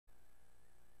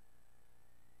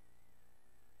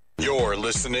You're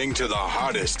listening to the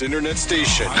hottest internet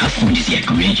station. Afro-Deeziak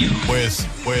Radio.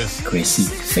 With Gracie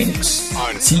Phoenix.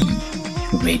 On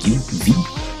Radio V.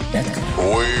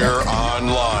 We're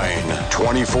online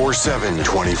 24/7.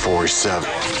 24/7.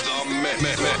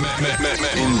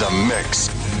 In the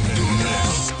mix.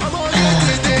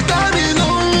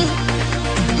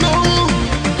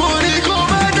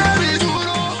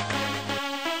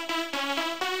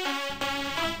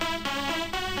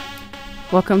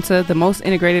 Welcome to the most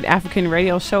integrated African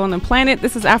radio show on the planet.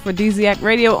 This is Afro-Deeziak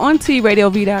Radio on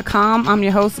TRadioV.com. I'm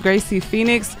your host, Gracie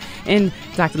Phoenix, and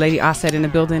Dr. Lady Offset in the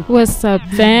building. What's up,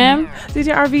 fam?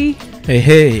 DJ RV.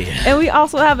 Hey. And we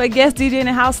also have a guest DJ in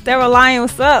the house, Stero Lion.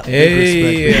 What's up?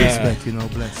 Hey. Big respect, you know,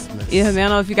 bless. Yeah, man, I don't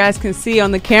know if you guys can see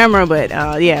on the camera, but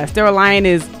yeah, Stero Lion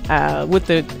is with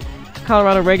the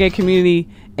Colorado reggae community,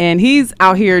 and he's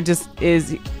out here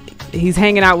he's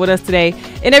hanging out with us today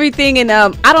and everything. And I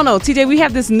don't know, TJ, we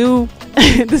have this new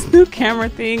camera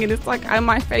thing, and it's like on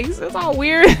my face. It's all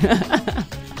weird.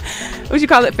 What you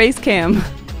call it? Face cam.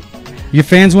 Your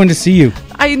fans want to see you.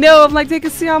 I know. I'm like, they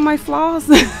can see all my flaws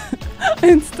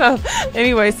and stuff.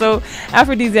 Anyway, so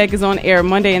Afro-Deeziak is on air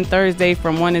Monday and Thursday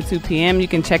from 1 to 2 p.m. You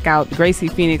can check out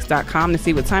GraciePhoenix.com to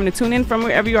see what time to tune in from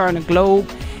wherever you are on the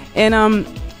globe. And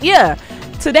yeah,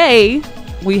 today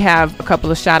we have a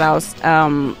couple of shout outs.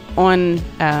 On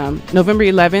November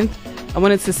 11th, I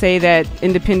wanted to say that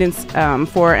Independence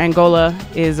for Angola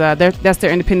is that's their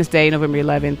Independence Day, November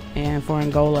 11th, and for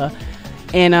Angola.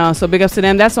 And so big ups to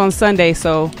them. That's on Sunday,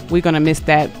 so we're going to miss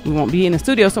that. We won't be in the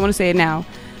studio, so I want to say it now.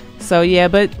 So yeah,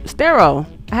 but Stero,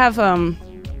 I have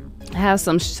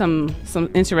some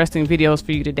interesting videos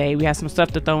for you today. We have some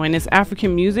stuff to throw in. It's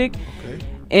African music. Okay.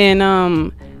 And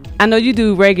I know you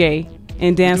do reggae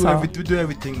and dancehall. We do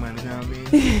everything, man. You know what I mean?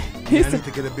 I need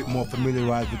to get a bit more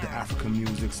familiarized with the African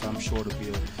music, so I'm sure it'll be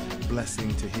a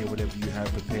blessing to hear whatever you have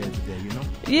prepared today, you know?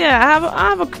 Yeah,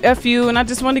 I have a few, and I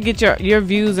just want to get your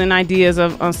views and ideas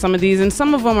on some of these. And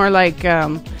some of them are like,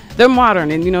 they're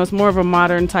modern, and, you know, it's more of a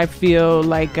modern type feel,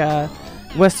 like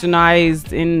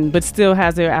westernized, but still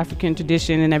has their African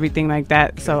tradition and everything like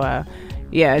that. So,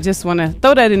 yeah, I just want to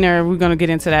throw that in there. We're going to get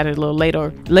into that a little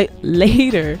later.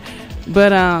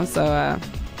 But,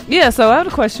 yeah, so I have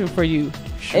a question for you.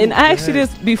 Sure, and I actually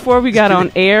just, before we got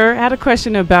on air, I had a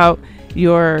question about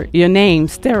your name,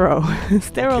 Stero.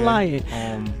 Stero Okay. Lion.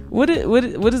 What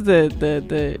is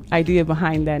the idea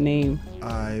behind that name?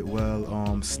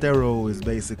 Stero is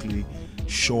basically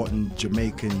shortened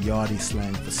Jamaican Yardie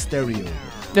slang for stereo.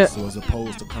 So as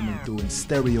opposed to coming through in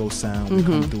stereo sound, we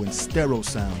come through in Stero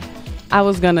sound. I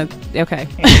was gonna, okay.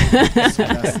 So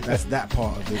that's that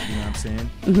part of it, you know what I'm saying?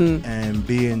 Mm-hmm. And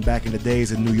being back in the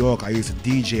days in New York, I used to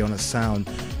DJ on a sound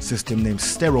system named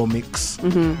Stero Mix. You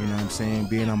know what I'm saying?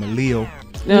 Being I'm a Leo.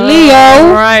 Leo!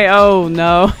 Right, oh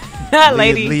no.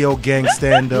 Lady. Leo gang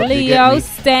stand up. Leo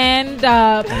stand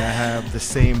up. And I have the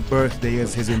same birthday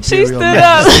as his She Imperial stood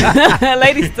up.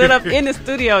 Lady stood up in the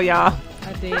studio, y'all.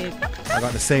 I did. I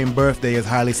got the same birthday as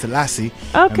Haile Selassie.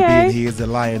 Okay. And being he is the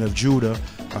Lion of Judah,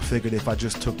 I figured if I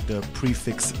just took the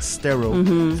prefix Stero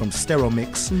from Stero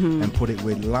Mix and put it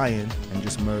with Lion and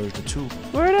just merged the two.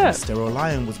 Word up. Stero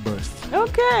Lion was birthed.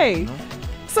 Okay. You know?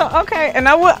 So, okay, and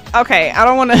I don't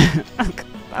want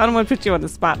to put you on the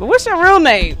spot, but what's your real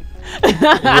name?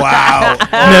 Wow.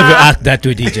 Never ask that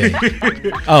to a DJ.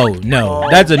 Oh, no.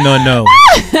 That's a no-no.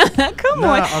 Come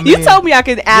on. You told me I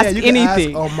could ask you can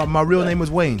anything. Ask, my real name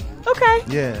is Wayne. Okay.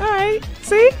 Yeah. All right.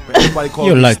 See? Everybody calls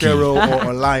You're me lucky. Stero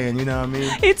or Lion, you know what I mean?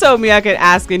 He told me I could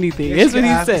ask anything. Yeah, That's what he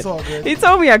ask, said. it's all good. He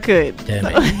told me I could. Damn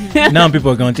it. Now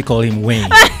people are going to call him Wayne.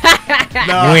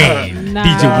 Nah. Wayne. Nah,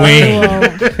 DJ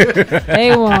Wayne.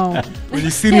 They won't. When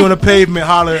you see me on the pavement,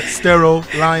 holler Stero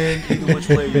Lion, either which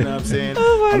way, you know what I'm saying?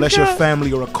 Unless you're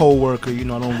family or a co-worker, you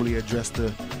know, I don't really address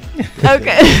the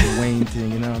Wayne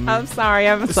thing, you know what I mean? I'm sorry.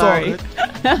 It's sorry. all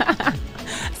good.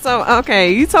 So,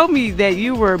 okay, you told me that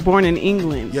you were born in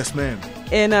England. Yes, ma'am.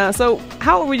 And so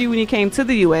how old were you when you came to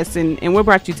the U.S. and what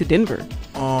brought you to Denver?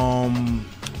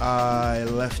 I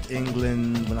left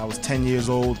England when I was 10 years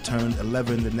old, turned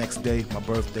 11 the next day, my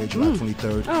birthday, July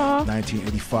 23rd,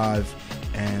 1985,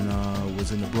 and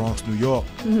was in the Bronx, New York.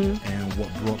 And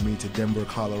what brought me to Denver,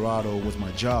 Colorado was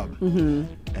my job.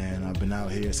 And I've been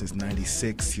out here since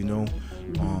 96, you know.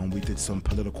 We did some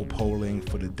political polling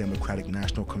for the Democratic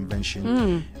National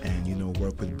Convention and, you know,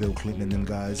 worked with Bill Clinton and them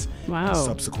guys. Wow. And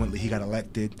subsequently, he got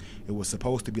elected. It was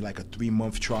supposed to be like a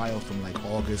 3-month trial from like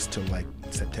August to like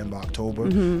September, October.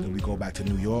 Then we go back to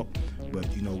New York. But,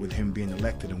 you know, with him being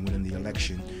elected and winning the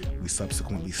election, we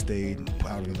subsequently stayed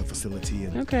out of the facility,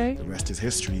 and the rest is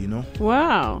history, you know?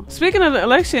 Wow. Speaking of the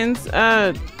elections,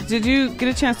 did you get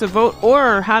a chance to vote,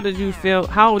 or how did you feel?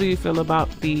 How do you feel about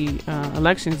the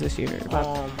elections this year?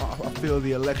 I feel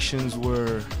the elections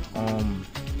were.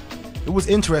 It was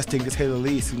interesting to say the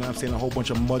least. You know what I'm saying? A whole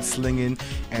bunch of mudslinging,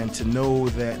 and to know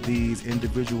that these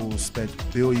individuals spent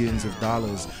billions of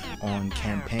dollars on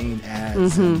campaign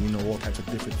ads and, you know, all types of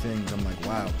different things. I'm like,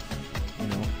 wow. You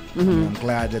know, I mean, I'm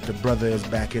glad that the brother is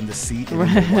back in the seat in the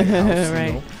White House. Right.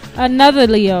 You know? Another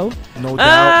Leo. No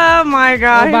doubt. Oh my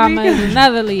God! Obama is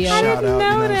another Leo. I Shout didn't out,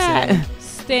 know you know that. what I'm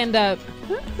Stand up.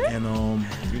 saying? And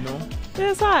you know,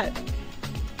 It's hot.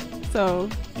 So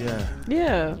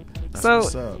yeah. That's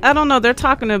what's so up. I don't know. They're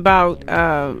talking about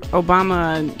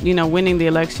Obama, you know, winning the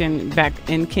election back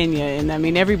in Kenya, and I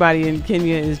mean everybody in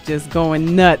Kenya is just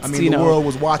going nuts. I mean, you the know, world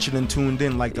was watching and tuned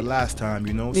in like the last time,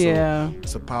 you know. So Yeah.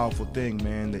 it's a powerful thing,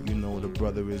 man. That, you know, the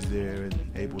brother is there and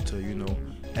able to, you know,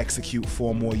 execute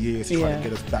 4 more years to try Yeah. to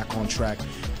get us back on track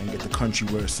and get the country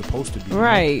where it's supposed to be.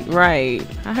 Right.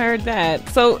 I heard that.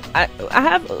 So I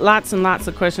have lots and lots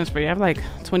of questions for you. I have like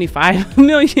 25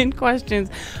 million questions,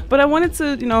 but I wanted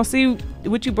to, you know, see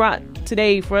what you brought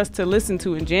today for us to listen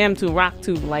to and jam to, rock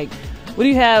to. Like, what do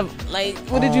you have? Like,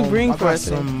 what did you bring I for got us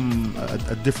today?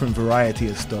 a different variety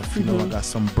of stuff. You know, I got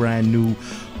some brand new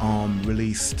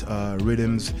released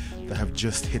rhythms that have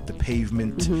just hit the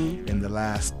pavement in the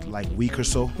last like week or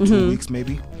so, 2 weeks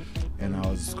maybe. And I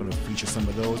was going to feature some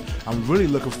of those. I'm really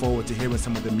looking forward to hearing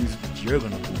some of the music that you're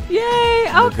going to do. Yay!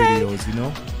 in the Okay. videos, you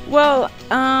know. Well,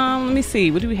 let me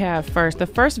see. What do we have first? The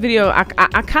first video, I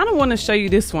kind of want to show you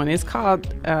this one. It's called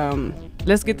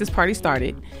 "Let's Get This Party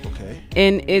Started," Okay.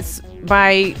 and it's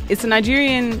a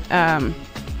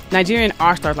Nigerian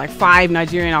all-stars, like 5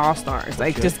 Nigerian all-stars,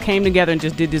 like Okay. just came together and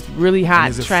just did this really hot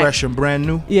And is it track. fresh and brand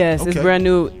new? Yes, it's Okay. brand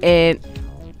new, and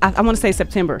I want to say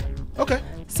September. Okay.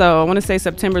 So I want to say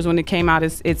September is when it came out.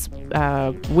 It's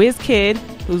Wizkid,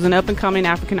 who's an up-and-coming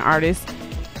African artist.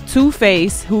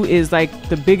 Two-Face, who is like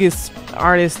the biggest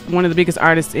artist, one of the biggest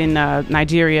artists in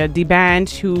Nigeria.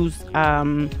 D'banj, who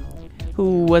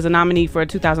was a nominee for a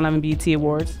 2011 BET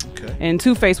Awards. Okay. And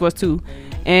Two-Face was too.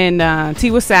 And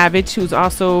Tiwa Savage, who's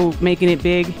also making it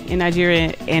big in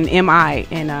Nigeria, and M.I.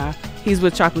 And he's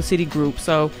with Chocolate City Group.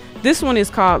 So this one is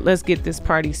called "Let's Get This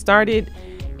Party Started."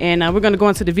 And we're going to go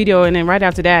into the video, and then right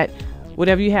after that,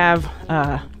 whatever you have,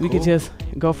 we could just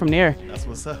go from there. That's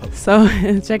what's up. So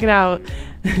check it out.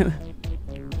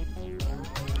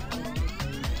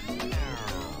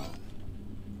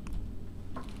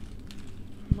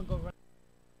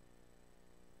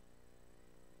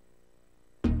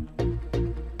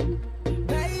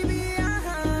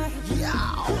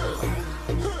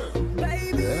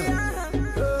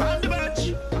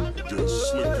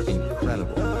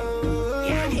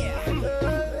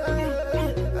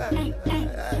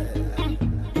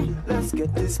 Let's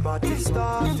get this party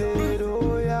started,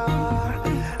 oh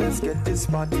yeah. Let's get this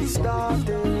party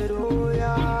started, oh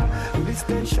yeah. This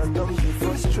tension don't be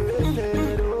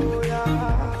frustrated, oh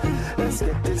yeah. Let's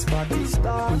get this party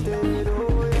started,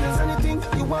 oh yeah. If there's anything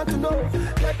you want to know,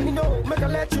 let me know, make I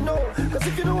let you know. Cause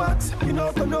if you don't ask, you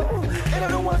not gonna know. And I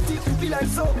don't want it to be like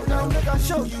so. Now make I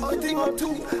show you a thing or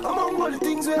two. Among all the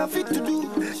things where I fit to do.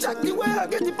 Check the way I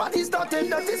get the party started.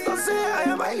 That is to say I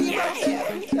am a leader.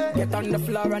 Get on the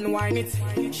floor and whine it.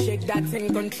 Shake that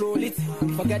thing, control it.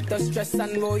 Forget the stress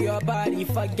and roll your body.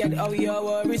 Forget all your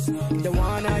worries. They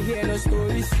wanna hear no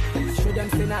stories. Show them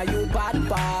say now you bad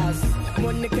pass.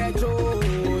 Money Joe.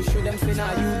 Show them say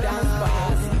now you dance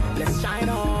fast. Let's shine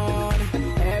on.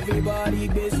 Everybody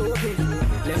be so big.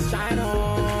 Let's shine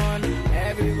on.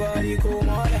 Everybody come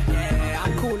on. Yeah,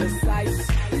 I'm cool as ice.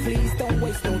 Please don't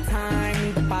waste no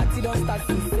time. The party don't start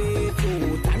to fade.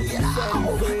 Oh, time to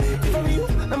celebrate. For me,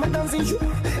 I'm a dancing shoe. I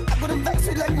got a vex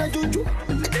it like na juju.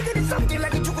 I think it is something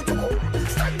like a chuku chuku.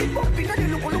 Start the bumping and the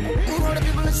look. All the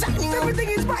people are shining. Everything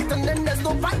is bright and then there's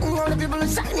no fighting. All the people are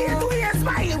shining. Do you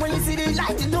smile when you see the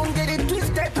light? You don't get it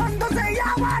twisted. Don't say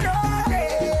yeah,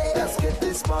 let's get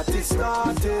this party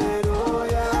started, oh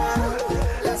yeah.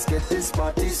 Let's get this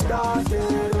party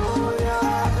started, oh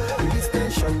yeah. This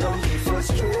tension don't be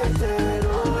frustrated,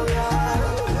 oh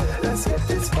yeah. Let's get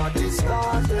this party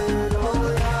started,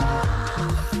 oh yeah.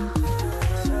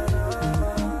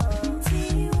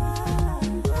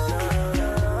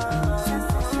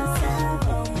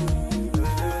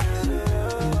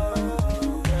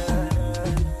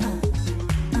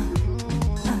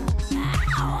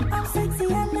 I'm sexy,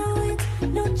 I know it.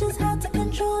 Know just how to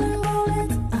control and roll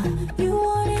it. You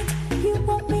want it, you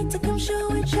want me to come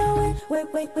show it, show it.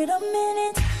 Wait a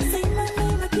minute. Say my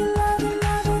name, make you love it,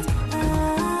 love it.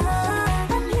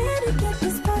 I'm here to get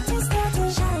this party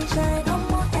started. Shine, shine, I'm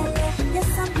more LA.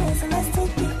 Yes, I'm blazing, let's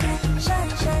take it back. Shine,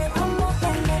 shine, I'm more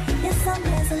LA.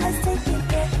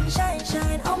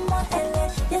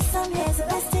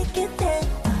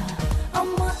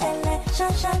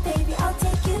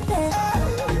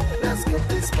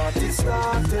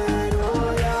 started,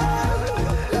 oh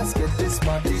yeah. Let's get this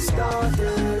party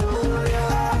started, oh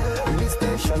yeah. This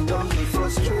station don't be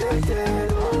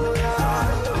frustrated, oh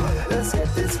yeah. Let's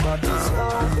get this party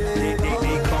started, oh yeah.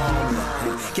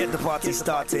 Get the party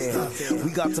started. We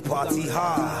got to party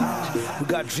hard. We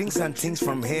got drinks and things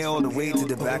from here all the way to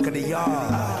the back of the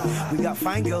yard. We got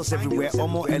fine girls everywhere,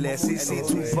 almost LSC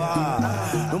to bar.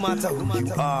 No matter who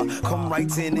you are, come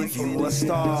right in if you a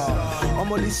star.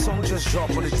 This song just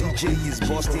dropped, but the DJ is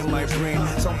busting my brain.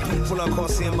 Some people are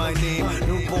cursing my name,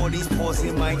 nobody's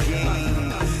pausing my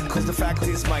game. Cause the fact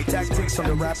is my tactics on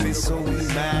the rap is so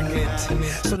immaculate.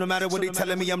 So no matter what they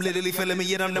telling me, I'm literally feeling me,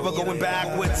 yet I'm never going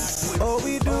backwards. All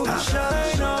we do is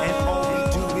shine on. And all we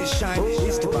do is shine.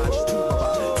 It's the bunch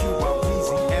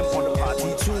YEA M on the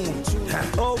party tune.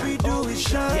 All we do is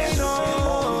shine. Yes, and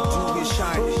all we do is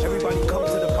shine. Everybody come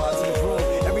to the party room.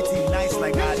 Everything nice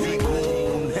like Ladi.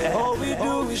 All we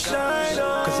do is shine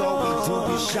on. Cause all we do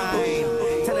is shine.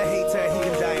 Tell a hater he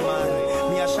can die, man.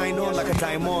 Me I shine on like a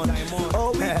diamond.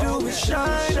 All we do is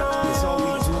shine on. It's all we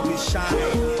do is shine.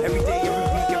 Every day, every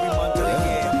week, every month of the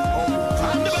year. All we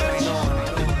do is shine on.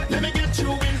 Let me get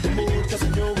you in the mood, cause I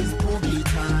know it's boogie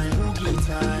time. Boogie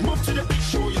time. Move to the beat,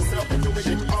 show yourself and doing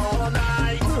it all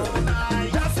night. All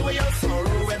night. That's the way your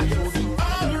sorrow and boogie.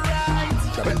 Alright.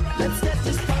 Let's get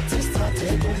this party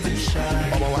started. Boogie shine.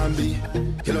 Mama Wambi,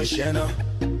 kilo shena.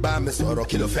 Bambi soro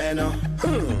kilo fena.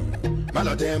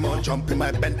 Malo demon jump in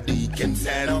my Bentley,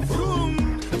 Kinsana.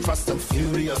 Fast and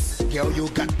furious, girl, you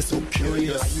got me so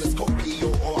curious. You a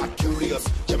Scorpio or a curious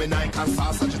Gemini,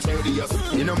 Cancer, Sagittarius.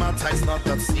 You know my type's not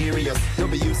that serious.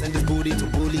 Don't be using this booty to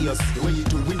bully us. The way you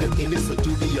do win the game is so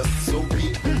dubious. So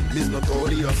big, Miss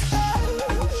Notorious.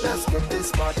 Let's get this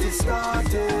party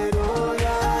started, oh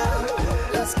yeah.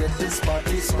 Let's get this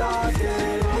party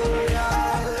started, oh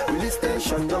yeah. This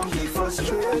station don't be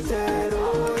frustrated,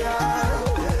 oh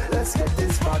yeah. Let's get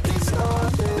this party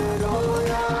started, oh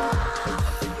yeah.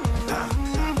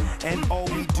 And all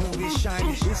we do is shine.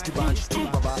 It's the bunch, YEA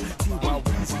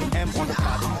M on the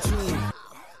party tune.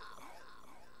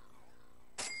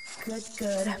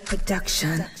 Good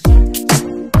production.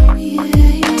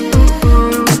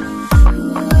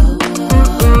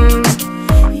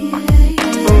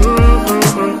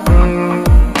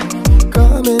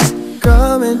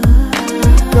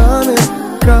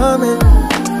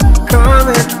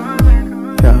 Coming.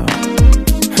 Yeah.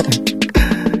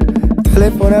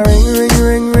 Telephone a ring,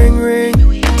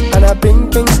 and a ping.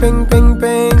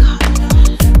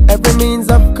 Every means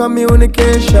of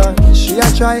communication, she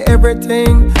a try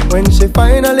everything. When she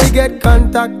finally get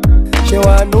contact, she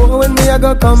wanna know when me a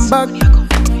go come back.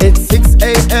 It's 6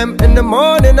 a.m. in the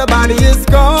morning, nobody is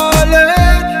calling,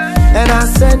 and I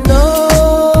said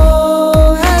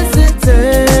no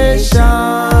hesitation.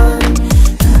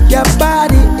 Your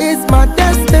body is my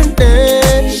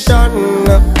destination.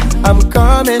 I'm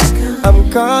coming.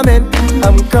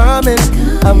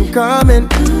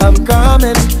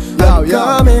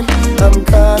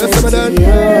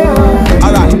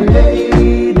 Alright.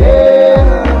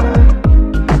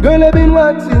 Girl, I've been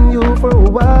watching you for a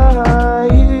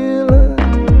while,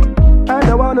 and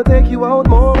I wanna take you out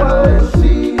more.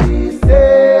 She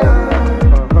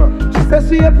said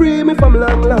she a pre me from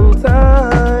long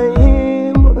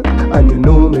time, and you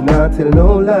know me not tell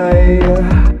no lie.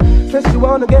 Says she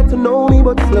wanna get to know me,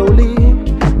 but slowly.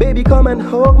 Baby, come and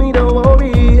hug me, don't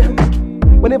worry.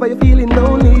 Whenever you're feeling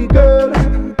lonely, girl,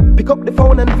 pick up the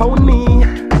phone and phone me.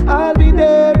 I'll be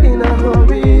there in a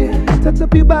hurry. Touch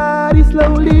up your body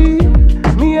slowly.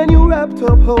 Me and you wrapped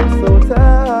up, hold so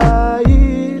tight.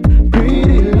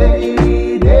 Pretty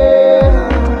lady.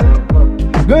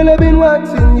 Girl, I've been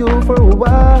watching you for a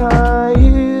while,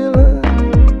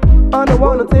 and I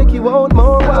wanna take you out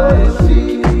more.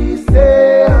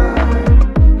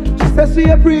 She says she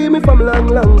a pre me from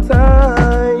long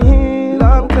time.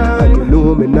 And you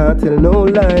know me not tell no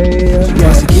lie. She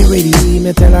got security,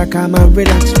 me tell her calm and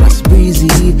relax, fast breezy.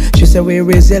 She say where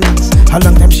is relax. How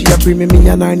long time she a pre me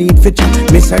and I need fit.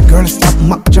 Me say girl stop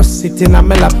mock, just sitting on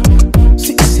my lap.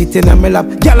 Sitting on my lap.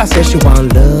 Girl I say she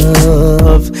want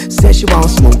love, say she want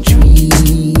smoke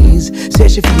trees, say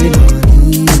she feeling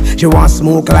honey. She want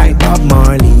smoke like Bob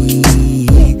Marley.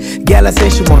 Girl I say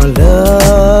she want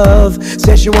love,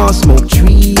 say she want smoke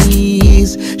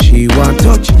trees. She want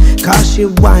touch, cause she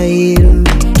wild.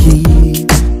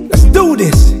 Let's do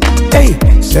this. Hey,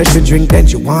 say she drink then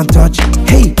she want touch.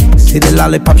 Hey, see the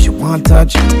lollipop she want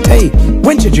touch. Hey,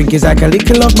 when she drink is like a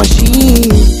little love machine.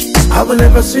 I will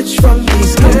never switch from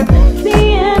these girls. See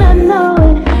and I know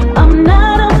it, I'm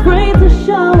not afraid to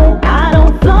show it. I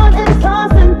don't flaunt and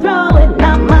toss and throw it,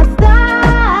 not my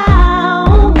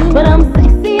style. But I'm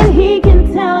sexy and he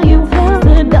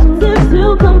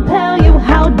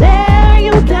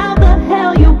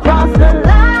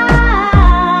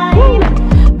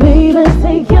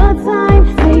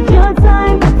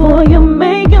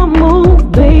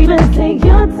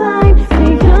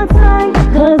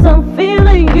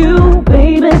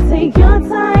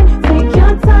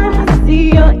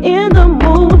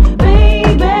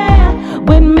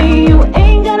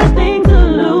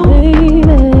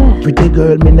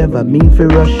mean for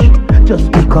rush.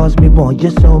 Just because me want you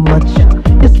so much.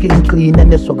 Your skin clean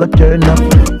and your swagger turn up.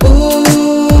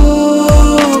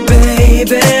 Ooh,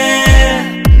 baby,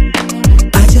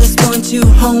 I just want you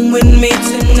home with me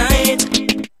tonight.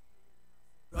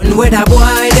 Run with a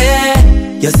boy there,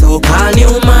 you're so called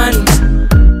new man.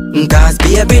 Cause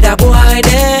baby, that boy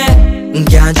there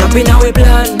can't drop in our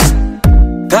plan.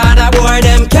 God, a boy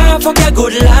them can't fuck you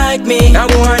good like me. A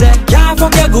boy them can't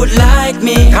fuck you good like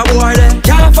me. A boy them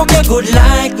can't fuck you good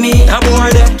like me. A boy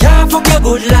them can't fuck you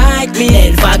good like me.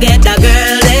 Then forget the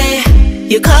girl there,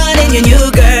 you calling your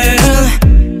new girl.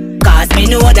 Cause me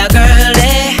know the girl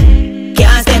there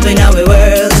can't step in our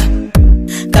world.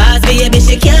 Cause baby,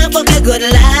 she can't fuck you good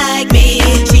like me.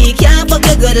 She can't fuck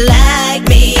you good like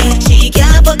me. She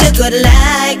can't fuck you good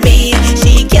like me.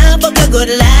 She can't fuck you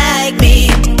good like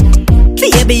me.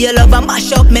 Baby, your love and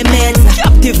mash up me meds.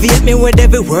 Captivate me with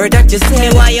every word that you say.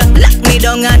 Why you lock me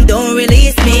down and don't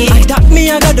release me? I thought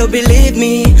me, I gotta believe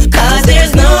me. Cause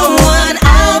there's no one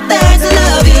out there to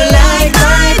love you like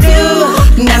I do.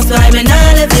 That's why me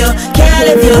not love you, can't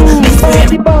love you. Miss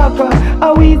Baby Parker,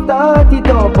 how we start it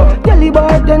up. Tell the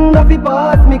bartender fi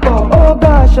pass me cup. Oh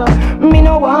gosh, me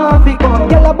no want fi come.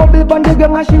 Girl a bubble pon the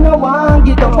gang and she no want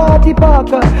get up. Party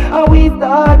Parker, how we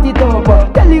start it up.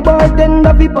 Tell the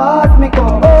bartender fi pass me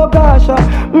cup. Oh gosh,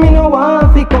 me no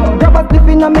want fi come. Grab a spliff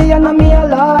inna me and me a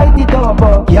light it up.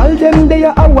 Girl them they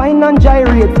a wine and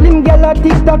gyrate. Slim girl a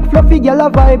tick tock, fluffy girl a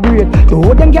vibrate.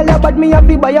 Two them girl a bad me a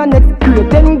fi buy a next crate.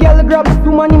 Then girl grab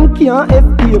woman him can't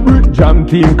escape. Jam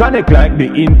team connect like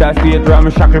the interstate. Ram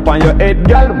shackle on your head,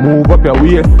 girl. Move up your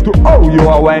waist. To how you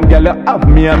a wine, girl. You have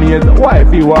me amazed. Why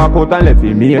if you walk out and let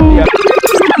me in?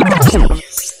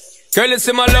 Girl, you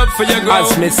see my love for your grow.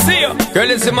 As me see you. Girl,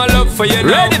 you see my love for you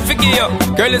now. Ready for you.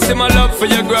 Girl, you see my love for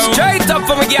your grow. Straight up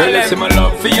for me, girl. Girl, you see my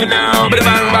love for you now. Bang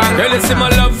bang. Girl, you see my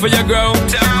love for your grow.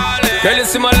 Girl, you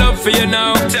see my love for you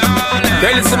now.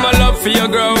 Girl, you see my love for your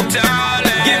grow.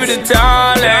 Give you the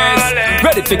tallest.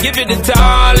 Ready to give you the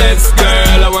tallest,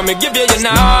 girl. I want me give you your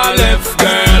knowledge,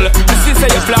 girl. This is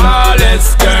how you're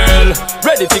flawless, girl.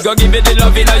 Ready to go give you the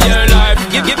love in your life.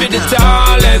 Give you the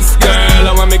tallest, girl.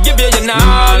 I want me give you your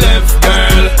knowledge,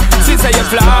 girl. This is how you're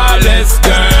flawless,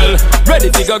 girl. Ready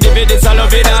to go give you this all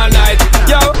love it all night.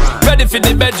 Yo, ready for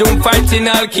the bedroom fighting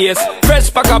all case.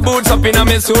 Fresh pack of boots up in a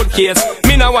me suitcase.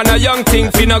 Me no want a young thing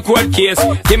for no court case.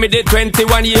 Give me the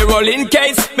 21-year-old in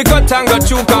case. Me cut and go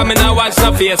through cause me no watch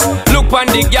no face. Look on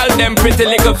the girl them pretty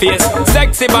little face.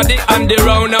 Sexy body and the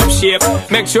round up shape.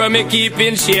 Make sure me keep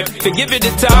in shape. To give you the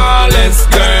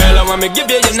tallest, girl. I want me give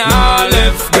you your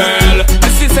knowledge, girl.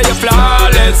 This is how you're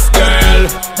flawless, girl.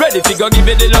 Ready to go give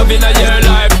you the love in your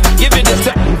life. Give you the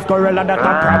Gorilla that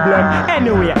a problem.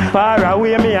 Anyway, far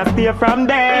away me I stay from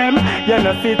them. You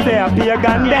know sit there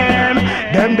pagan them.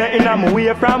 Them they in a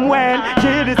way from when.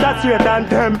 She this a straight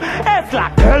anthem. It's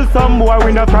like tell some boy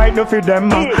we no frightened for them.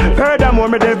 Furthermore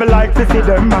me devil like to see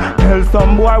them. Tell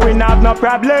some boy we not have no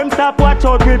problem. Stop watch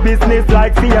out with business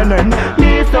like CNN.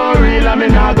 Me so real and me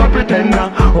not go pretend.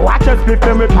 Watch us split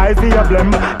them with high see a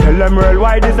blem. Tell them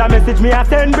worldwide is a message me I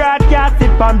send broadcast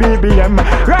it from BBM.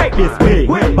 Right this way,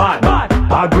 bad, bad,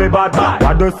 bad way, bad, bad.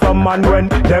 What does some man when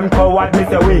them coward me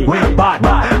say we bad,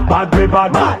 bad way,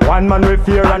 bad, bad. One man with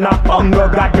fear and a hunger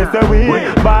God me say we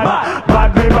bad,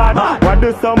 bad way, bad. What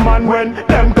does some man when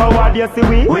them coward you see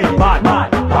we bad,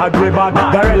 bad way, bad.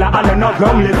 Gorilla and enough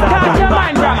long list.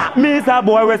 Me's a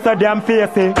boy with so damn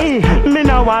facey. Me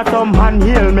no want some man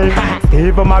heal me.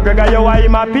 Steve McGregor you why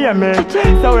him a pay me.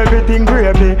 So everything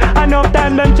gravy. Enough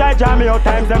time them try jam me out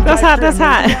times them. That's hot. That's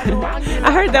hot.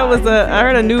 I heard that was I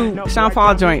heard a new Sean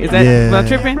Paul joint. Is that am I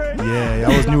tripping? Yeah,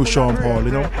 that was new Sean Paul.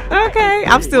 You know. Okay,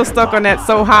 I'm still stuck on that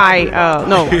So High.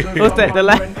 No, what's that? The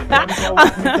last.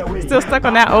 Still stuck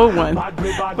on that old one.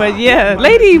 But yeah,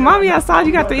 lady, mommy, I saw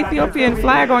you got the Ethiopian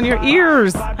flag on your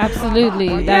ears.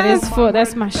 Absolutely,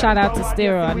 that's my shout out to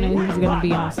Stero. I know he's gonna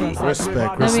be on. So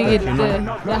Respect. Let me get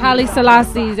the Haile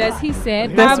Selassie's, as he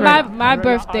said. My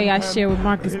birthday I share with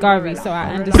Marcus Garvey, so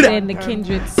I understand the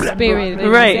kindred spirit.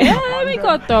 Right. Say, let me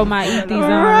go throw my Ethies on.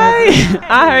 Right.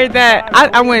 I heard that.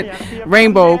 I went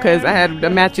rainbow because I had a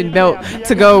matching belt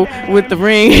to go with the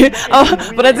ring.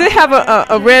 But I did have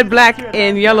a red, black,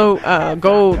 and yellow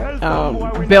gold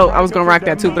belt. I was gonna rock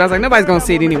that too, but I was like, nobody's gonna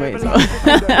see it anyway. So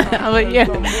I'm like, yeah.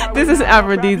 This is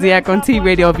Afro-Deeziak on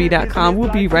TRadioV.com.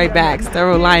 We'll be right back.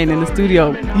 Stero Lion in the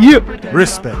studio. Yep.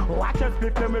 Respect.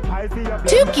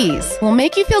 Tukis will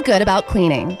make you feel good about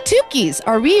cleaning. Tukis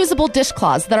are reusable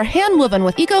dishcloths that are hand-woven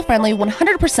with eco-friendly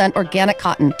 100% organic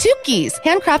cotton. Tukis,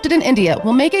 handcrafted in India,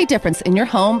 will make a difference in your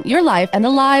home, your life, and the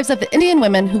lives of the Indian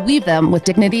women who weave them with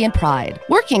dignity and pride.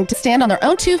 Working to stand on their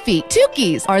own 2 feet,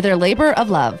 Tukis are their labor of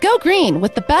love. Go green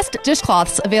with the best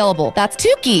dishcloths available. That's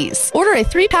Tukis. Order a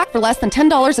 3-pack for less than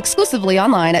 $10 exclusively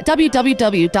online at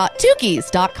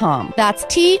www.tukis.com. That's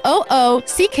TOOCKIES.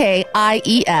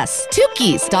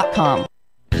 Tukis.com.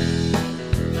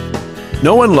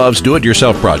 No one loves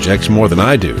do-it-yourself projects more than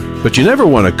I do, but you never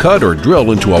want to cut or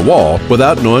drill into a wall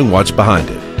without knowing what's behind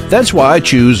it. That's why I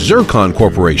choose Zircon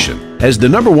Corporation. As the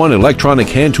 #1 electronic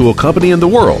hand tool company in the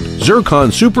world,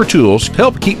 Zircon Super Tools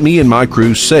help keep me and my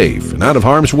crew safe and out of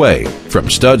harm's way. From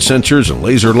stud sensors and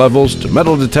laser levels to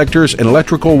metal detectors and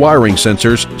electrical wiring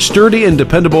sensors, sturdy and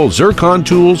dependable Zircon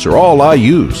tools are all I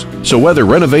use. So whether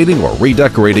renovating or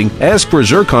redecorating, ask for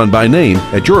Zircon by name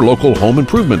at your local home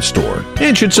improvement store.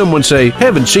 And should someone say,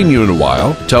 haven't seen you in a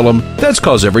while, tell them, that's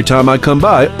cause every time I come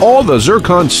by, all the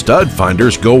Zircon stud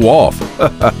finders go off.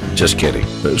 Just kidding.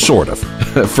 Sort of.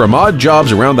 From odd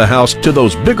jobs around the house to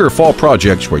those bigger fall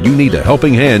projects where you need a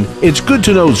helping hand, it's good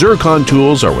to know Zircon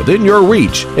tools are within your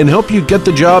reach and help you get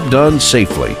the job done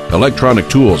safely. Electronic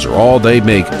tools are all they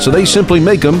make, so they simply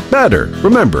make them better.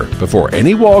 Remember, before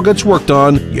any wall gets worked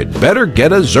on, you'd better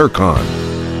get a Zircon.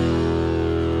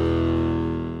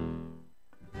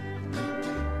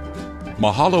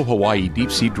 Mahalo Hawaii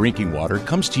Deep Sea Drinking Water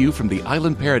comes to you from the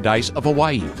island paradise of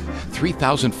Hawaii,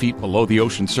 3,000 feet below the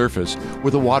ocean surface,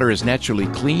 where the water is naturally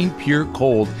clean, pure,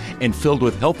 cold, and filled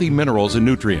with healthy minerals and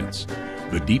nutrients.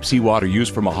 The deep sea water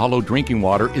used for Mahalo drinking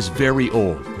water is very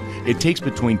old. It takes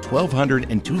between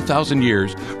 1,200 and 2,000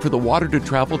 years for the water to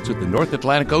travel to the North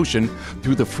Atlantic Ocean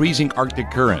through the freezing Arctic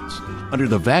currents, under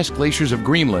the vast glaciers of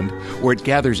Greenland, where it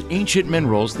gathers ancient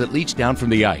minerals that leach down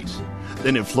from the ice.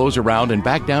 Then it flows around and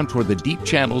back down toward the deep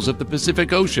channels of the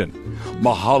Pacific Ocean.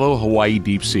 Mahalo Hawaii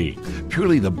Deep Sea,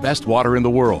 purely the best water in the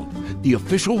world. The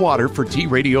official water for T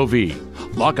Radio V.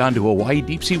 Log on to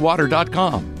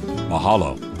HawaiiDeepSeaWater.com.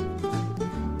 Mahalo.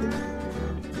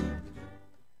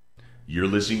 You're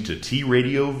listening to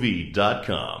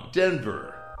TRadioV.com, Denver.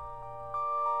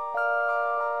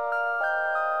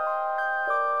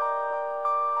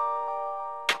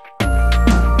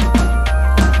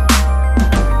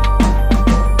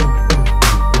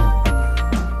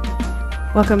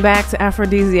 Welcome back to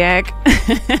Afro-Deeziak.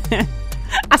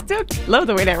 I still love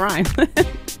the way that rhymes.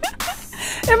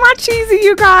 Am I cheesy,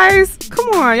 you guys? Come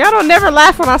on, y'all don't never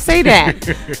laugh when I say that.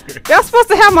 Y'all supposed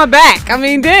to have my back. I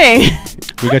mean, dang.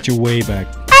 We got your way back.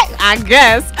 I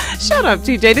guess. Shut up,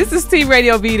 TJ. This is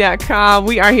TRadioV.com.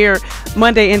 We are here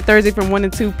Monday and Thursday from 1 to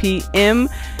 2 p.m.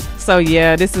 So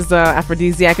yeah, this is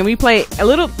Afro-Deeziak, and we play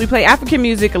African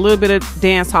music, a little bit of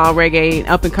dance hall, reggae,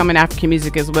 up and coming African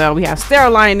music as well. We have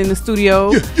Stero Lion in the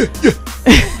studio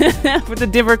for the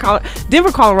Denver,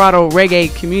 Colorado reggae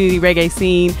community, reggae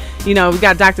scene. You know, we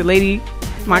got Dr. Ladi.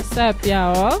 What's up,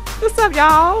 y'all? What's up,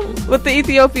 y'all? With the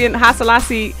Ethiopian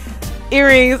Haile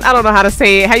earrings. I don't know how to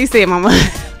say it. How you say it, Mama?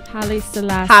 Haile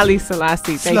Selassie. Haile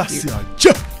Selassie. Thank you.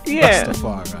 Yeah.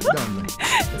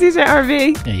 DJ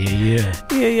RV.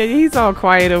 Yeah. He's all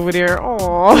quiet over there.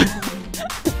 Oh.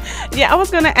 Yeah, I was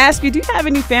gonna ask you, do you have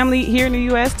any family here in the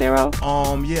U.S., Stero?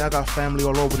 Yeah, I got family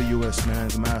all over the U.S., man.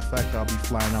 As a matter of fact, I'll be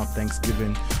flying out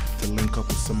Thanksgiving to link up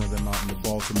with some of them out in the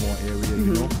Baltimore area,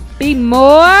 you know. Be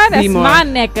more. That's my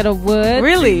neck of the woods.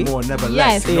 Really? Be more, never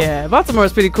less. Yes. You know? Yeah,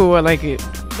 Baltimore's pretty cool. I like it.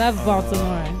 Love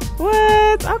Baltimore.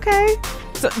 What? Okay.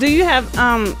 So, do you have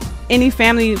any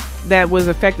family that was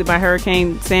affected by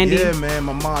Hurricane Sandy? Yeah, man.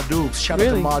 My Ma Dukes. Shout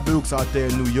out to Ma Dukes out there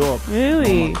in New York.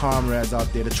 Really? All my comrades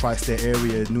out there, the tri-state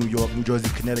area, New York, New Jersey,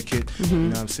 Connecticut. You know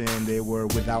what I'm saying? They were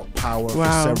without power for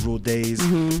several days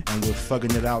and we're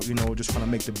thugging it out, you know, just trying to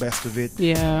make the best of it.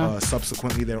 Yeah.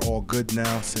 Subsequently, they're all good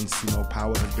now since, you know,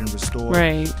 power has been restored.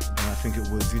 Right. And I think it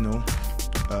was, you know,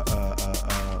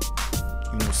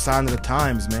 sign of the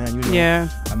times, man. You know, yeah.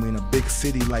 I mean, a big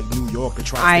city like New York, the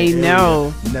tri-state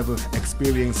area, never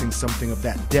experiencing something of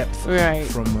that depth, right?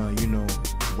 From you know,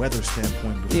 weather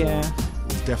standpoint before. Yeah, it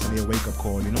was definitely a wake-up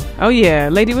call, you know. Oh yeah,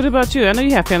 Lady, what about you? I know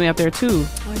you have family out there too.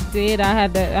 I did. I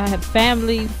had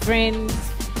family, friends.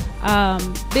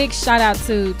 Big shout out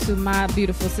to my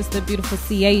beautiful sister, beautiful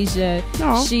Ciasia.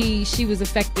 She was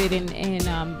affected, and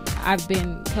I've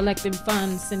been collecting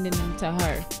funds, sending them to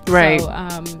her. Right. So,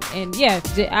 and yeah,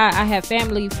 I have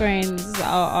family, friends,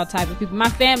 all type of people. My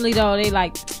family though, they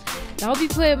like, don't be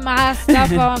putting my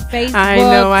stuff on Facebook. I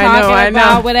know.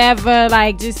 About whatever.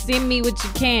 Like, just send me what you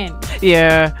can.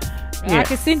 Yeah. I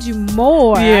can send you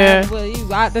more. Yeah.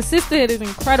 The sisterhood is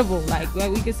incredible. Like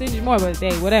we can send you more, but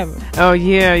hey, whatever. Oh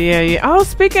yeah. Oh,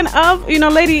 speaking of,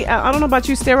 Lady, I don't know about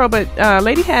you, Stero, but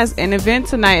Lady has an event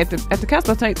tonight at the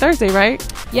Castle tonight, Thursday, right?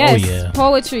 Yes,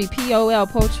 poetry, POL,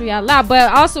 poetry out loud,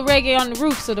 but also reggae on the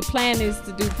roof. So the plan is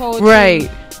to do poetry. Right.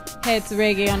 Head to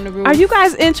Reggae on the Roof. Are you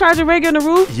guys in charge of Reggae on the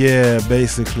Roof? Yeah,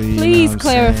 basically. Please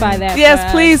clarify that.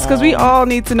 Yes, please, because we all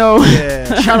need to know.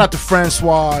 Yeah. Shout out to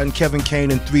Francois and Kevin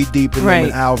Kane and 3 Deep and them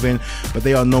and Alvin, but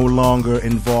they are no longer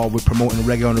involved with promoting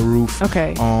Reggae on the Roof.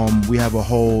 Okay. We have a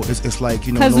whole. It's like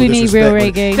because we need real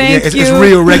reggae. It's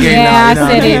real reggae now. I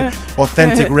said it.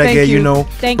 Authentic reggae,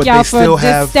 Thank but y'all they still for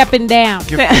just stepping down.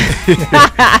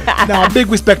 Now, big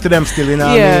respect to them still. You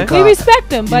know, yeah, we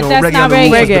respect them, but that's not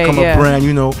reggae. Has become a brand.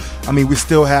 I mean, we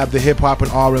still have the hip hop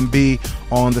and R&B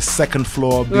on the second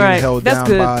floor being held down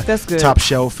by Top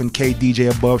Shelf and KDJ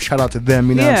above. Shout out to them.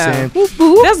 You know what I'm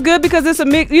saying? That's good because it's a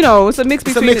mix. It's a mix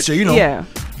between. It's a mixture. Yeah.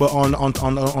 But on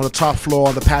the top floor,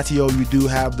 on the patio, you do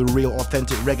have the real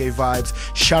authentic reggae vibes.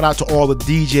 Shout out to all the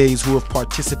DJs who have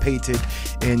participated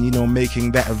in,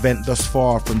 making that event thus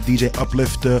far, from DJ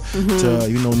Uplifter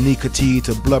to, Nika T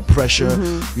to Blood Pressure,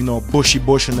 Bushy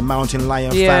Bush and the Mountain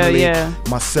Lion family,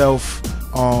 myself,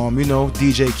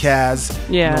 DJ Kaz,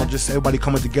 just everybody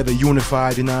coming together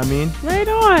unified, you know what I mean? Right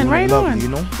on, lovely,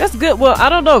 That's good. Well, I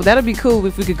don't know. That'd be cool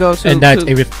if we could go to. And that's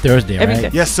every Thursday,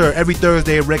 right? Yes, sir. Every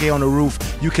Thursday, Reggae on the Roof.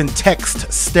 You can text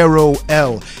Stero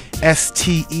L,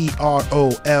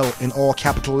 STEROL in all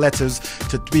capital letters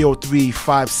to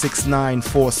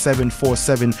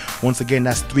 303-569-4747. Once again,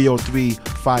 that's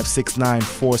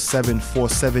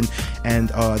 303-569-4747, and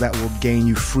that will gain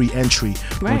you free entry.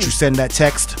 Once you send that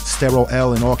text, Stero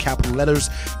L in all capital letters,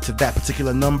 to that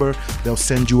particular number, they'll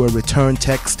send you a return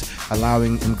text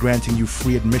allowing and granting you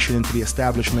free admission into the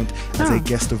establishment as a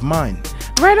guest of mine.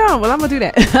 Right on. Well, I'm gonna do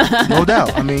that. No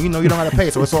doubt. I mean, you don't have to pay,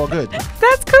 so it's all good.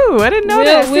 That's cool. I didn't know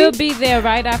that. We'll be there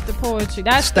right after poetry.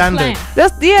 That's standard. The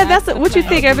plan. That's what you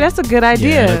think. That's a good idea.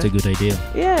 Yeah, that's a good idea.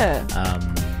 Yeah.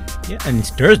 And it's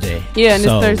Thursday. Yeah, and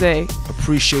it's Thursday.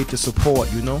 Appreciate the support,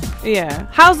 Yeah.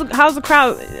 How's the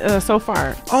crowd so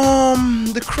far?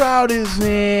 The crowd is,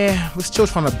 we're still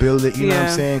trying to build it. You know what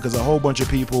I'm saying? Because a whole bunch of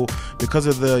people, because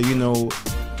of the,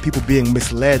 people being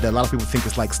misled, a lot of people think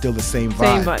it's like still the same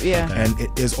vibe. And it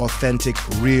is authentic,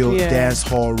 real dance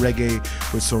hall reggae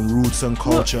with some roots, some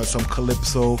culture, some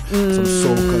calypso, some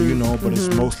soca, but it's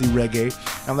mostly reggae.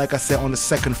 And like I said, on the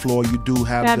second floor, you do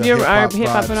have the your hip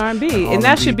hop and R&B, and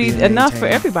that should be enough for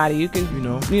everybody. You can,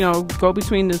 go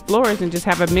between the floors and just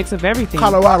have a mix of everything.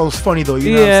 Colorado's funny though,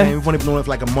 you know what I'm saying? We've only been doing it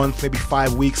for like a month, maybe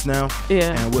 5 weeks now.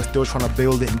 Yeah. And we're still trying to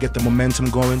build it and get the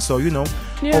momentum going. So,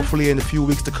 hopefully in a few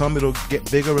weeks to come, it'll get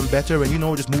bigger and better,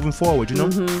 and just moving forward.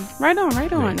 Right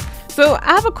on. So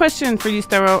I have a question for you,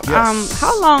 Stero. Yes.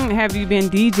 How long have you been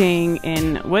DJing,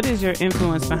 and what is your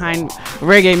influence behind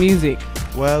reggae music?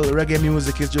 Well, reggae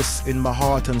music is just in my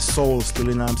heart and soul still,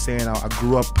 you know what I'm saying? I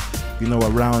grew up,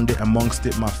 around it, amongst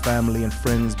it, my family and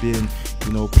friends being,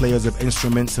 players of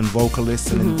instruments and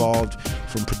vocalists and involved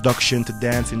from production to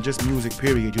dance and just music,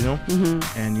 period,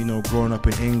 And, growing up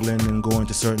in England and going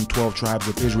to certain 12 tribes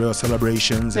of Israel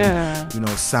celebrations and,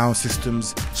 sound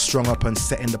systems strung up and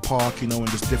set in the park, and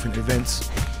just different events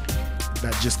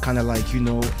that just kind of like,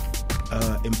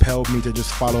 impelled me to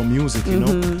just follow music.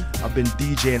 I've been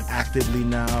DJing actively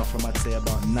now from, I'd say,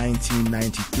 about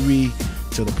 1993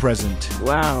 to the present.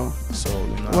 Wow. So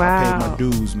I paid my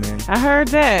dues, man. I heard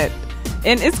that.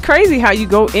 And it's crazy how you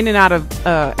go in and out of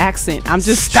accent. I'm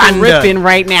just Standard. tripping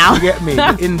right now. You get me?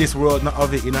 In this world, not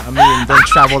of it, you know what I mean? Then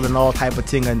travel and all type of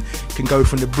thing, and can go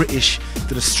from the British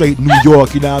to the straight New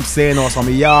York, you know what I'm saying? Or some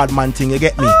yard man thing, you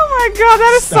get me? Oh my God,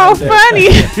 that is so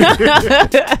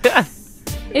funny.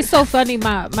 It's so funny.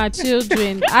 My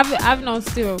children, I've known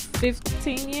Stero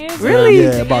 15 years. Really?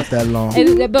 Yeah, about that long.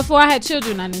 And before I had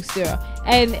children, I knew Stero.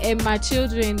 And my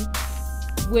children,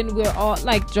 when we're all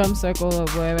like drum circle or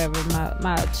wherever,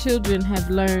 my children have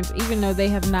learned, even though they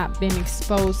have not been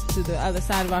exposed to the other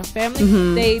side of our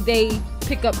family, they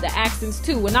pick up the accents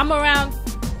too. When I'm around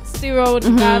Stero and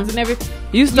the gods and everything,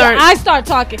 I start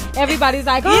talking. Everybody's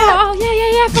like, yeah,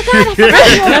 I forgot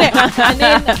and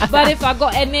then, but if I go,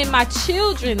 and then my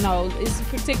children though, is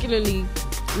particularly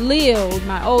Lil,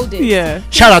 my oldest. Yeah.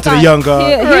 Shout out to the young girl.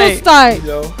 He'll start.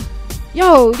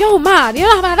 Yo, man, you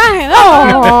know about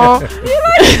that?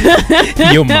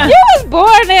 Yo, man. You was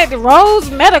born at Rose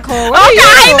Medical. What are you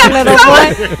doing, little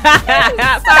boy?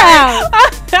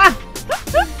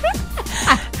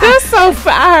 That's so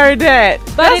fire. That,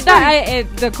 but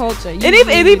the culture, and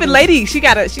even Lady, she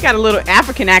got a little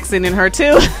African accent in her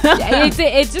too.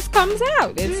 it just comes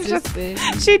out. It's just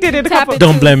she did it a couple.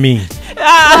 Don't blame me.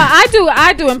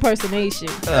 I do impersonation.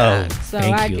 Oh, so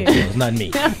thank you. It's not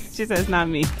me. She says not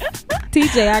me.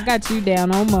 TJ, I got you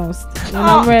down almost. When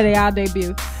I'm ready, I'll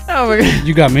debut. Oh my God.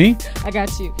 You got me? I got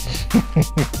you.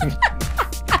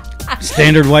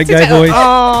 Standard white guy voice?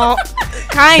 Oh,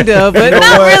 kind of, but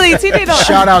not really. TJ don't.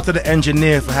 Shout out to the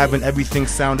engineer for having everything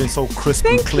sounding so crisp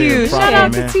and clear. Thank you. Shout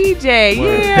out to TJ.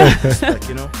 Yeah. Respect,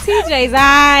 you know? TJ's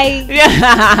eye. Yeah.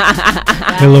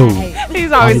 Hello.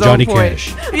 He's always I'm Johnny on point.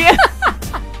 Cash. Yeah.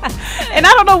 And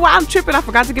I don't know why I'm tripping. I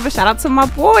forgot to give a shout out to my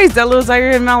boys, that little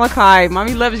Zaire and Malachi.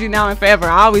 Mommy loves you now and forever.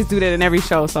 I always do that in every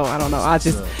show, so I don't know. I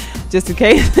just in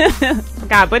case.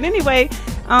 Forgot. But anyway,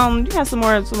 you have some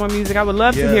more music. I would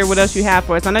love to hear what else you have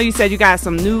for us. I know you said you got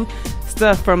some new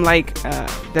stuff from like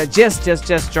that just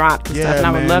dropped and stuff, and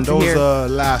I would love to hear.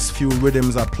 Those last few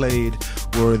rhythms I played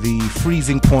were the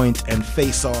Freezing Point and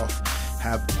Face Off.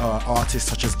 Have artists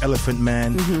such as Elephant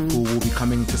Man, who will be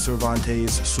coming to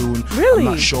Cervantes soon. Really?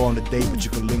 I'm not sure on the date, but you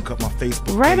can link up my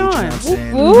Facebook right page. On. You know what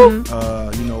I'm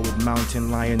saying? You know, with Mountain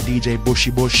Lion, DJ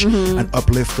Bushy Bush, an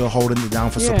uplifter holding it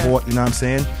down for support. You know what I'm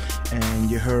saying?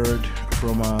 And you heard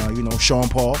from Sean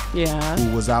Paul,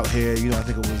 who was out here. You know, I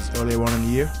think it was earlier on in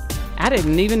the year. I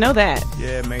didn't even know that.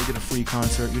 Yeah, man, he did a free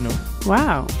concert. You know.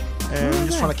 Wow. And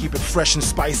just trying to keep it fresh and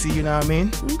spicy, you know what I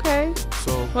mean? Okay.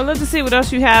 So, well, let's see what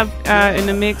else you have in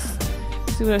the mix.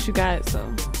 See what else you got. So,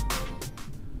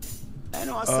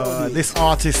 this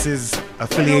artist is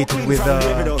affiliated with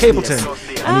Capleton,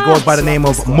 and he goes by the name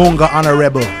of Munga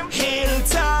Honorable.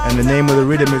 And the name of the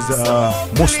rhythm is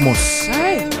Mus Mus. All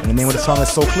right. And the name of the song is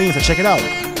So Clean, so check it out.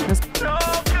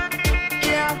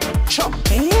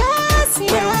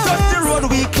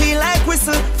 We clean like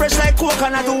whistle, fresh like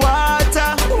coconut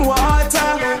water.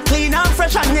 Clean and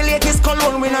fresh and the latest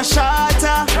cologne we no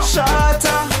shatter.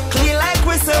 Clean like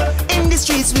whistle, in the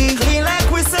streets we clean like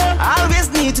whistle. Always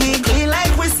neat we clean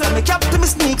like whistle. The captain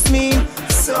sneaks me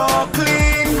so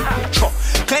clean.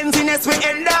 Cleanliness we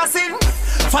endorsing.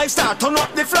 5-star turn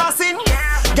up the flossing.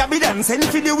 Gabby dancing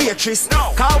for the waitress.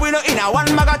 Car we no in a one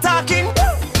bag of talking.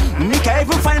 Me can't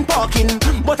even find parking,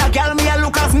 but a girl me a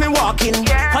look as me walking.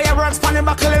 Fireworks pan the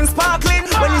buckle and sparkling.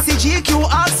 When you see GQ,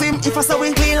 ask him if I saw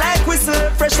him clean like whistle,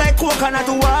 fresh like coconut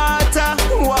water.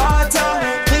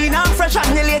 Clean and fresh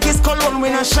and the latest cologne we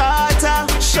no shatter.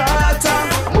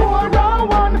 More round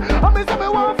one, I me say me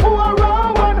want 4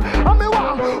 round one. I me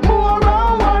want more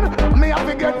round one. Me have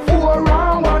to get 4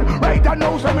 round one. Right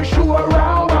now, so me sure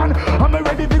round one. I me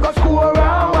ready to go score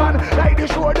round one. Like they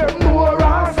show them more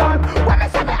round son. When me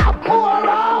say me have more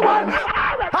round one.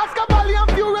 Oscar Valley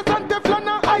and Furious and Teflon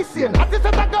and Icing. At this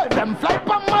set of girls, them fly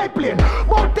pan my plane.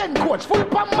 About 10 coach full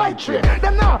pan my train.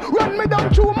 Them now run me down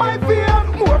through my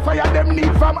vein. More fire them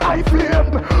need from high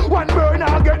flame. One burn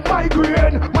I'll get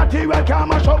migraine. Material can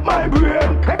mash up my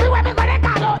brain. Everywhere me gonna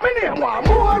call out me name. Want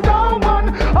more round one.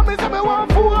 I me say me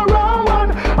want 4 round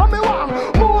one. I me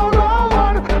want more round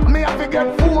one. Me have to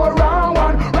get 4 round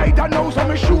one. Right now so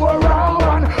me sure round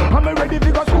one. I me ready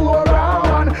to go score round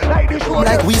one. Like the show.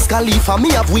 Like Wiz Khalifa,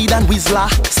 me have weed and Whistler.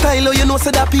 Style, you know,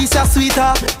 say that piece is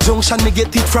sweeter. Junction, me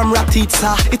get it from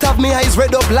Ratitsa. It have me eyes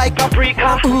red up like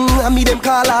paprika. And me them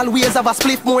call always have a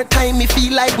spliff. More time me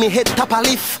feel like me head tap a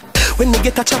leaf. When me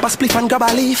get a chop a spliff and grab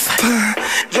a leaf.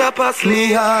 Drop a spliff.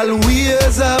 Me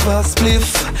always have a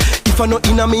spliff. If I no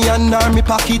inna me hand or me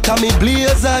pocket and me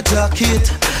blaze a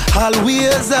jacket.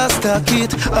 Always a stack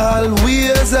it,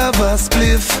 always have a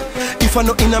spliff. If I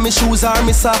no inna me shoes or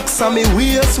me socks and me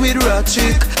waist with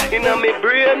ratchet. Inna me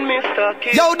brain me stack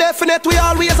it. Yo, definite we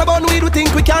always a bun weed, we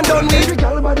think we can done weed.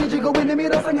 Girl body jiggle when the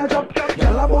mirror sang a drop.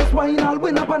 Girl a boss wine all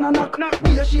win up and a knock.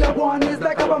 Where she a go on is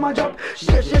like a bomber drop.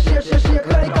 Shake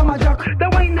like a magic. The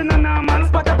wine in a normal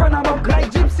spot up on a buck. Like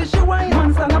gypsy she wine,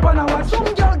 man stand up on a watch. Some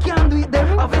girl can't do it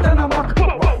them, off it on a buck.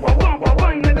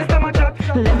 Wine let me stand my chat.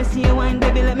 Let me see you wine,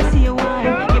 baby, let me see you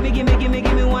wine. Give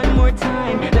me one more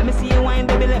time. Let me see you wine,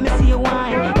 baby, let me see you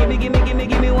wine.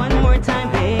 Give me one more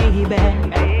time, baby.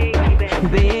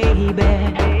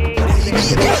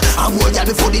 I'm more than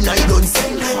before the night done.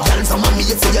 Girl, some of me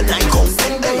you for your night come.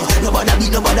 Nobody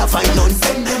beat, nobody find none.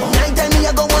 Night time me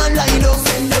I go one lie down.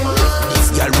 This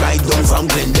girl ride down from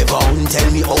Glendevon. Tell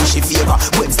me how she favor.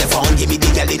 When Stefan give me the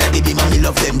girl in the beam, me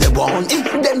love them they want.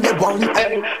 Them they want.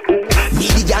 Me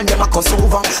the girl them a cuss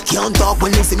over. Can't talk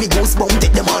when they see me goosebump.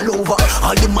 Take them all over.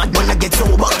 All the mad man a get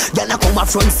sober. Girl a come a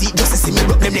front seat just to see me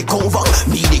rub them neck over.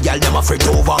 Me the girl girl them afraid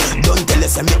over. Don't tell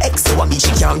us me ex over me,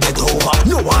 she can't get over.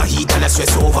 No one heat and I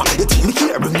stress over. You think me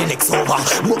care bring the next over?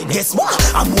 But guess what?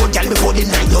 I'm more girl before the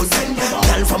night done.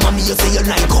 Girl from me you say you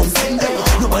like come.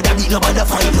 Nobody beat, nobody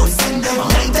fight us.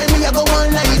 Night tell me I go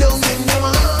one lie down.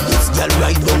 This girl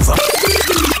right down from.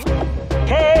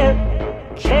 Hey,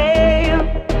 hey,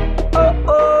 oh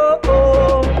oh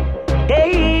oh,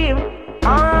 hey,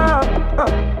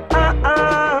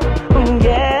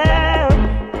 yeah.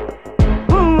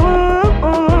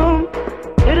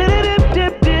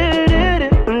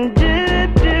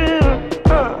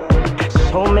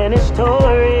 So many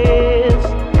stories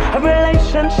of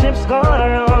relationships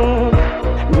gone wrong.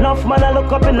 Enough man I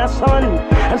look up in the sun,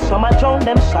 and some I drown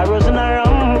them sorrows in a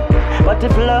rum. But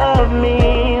if love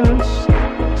means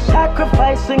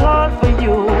sacrificing all for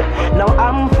you, now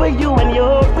I'm for you and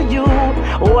you're for you.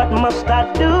 What must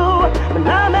I do? But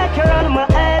now make her on my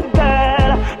head,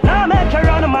 girl. Now make her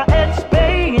on my head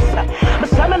space. But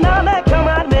some now make her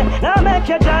mad me. Now make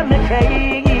her drive me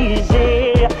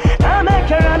crazy. Now make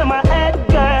her on my head,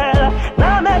 girl.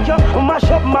 Now make her mash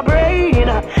up my brain.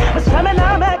 But some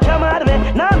now make her mad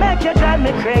me. Now make her drive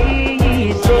me crazy.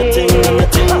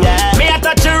 Me a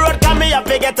touch the road, come me up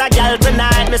to get a girl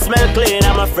tonight. Me smell clean,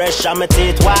 I'm a fresh, and my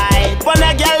teeth white. When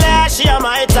a girl there, she a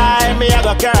my time. Me a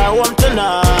go carry her home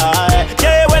tonight.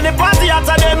 Yeah, when the party out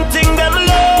of them thing them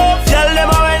love. Tell them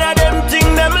how when a them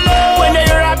thing them love. When they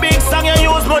hear a big song, you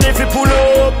use money fi pull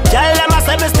up. Tell them I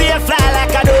say me stay fly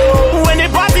like a dove. When the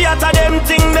party out of them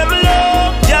thing them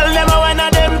love. Tell them how when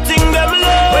a them thing them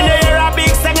love. When they hear a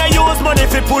big song, you use money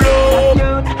fi pull up.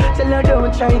 Tell her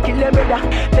don't try kill her brother.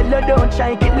 Tell her don't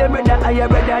try kill her brother. I your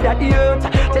brother that youth.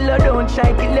 Tell her don't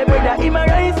try kill her brother. He my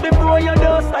rise before you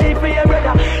don't sign for your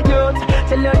brother. Youth.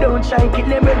 Tell her don't try kill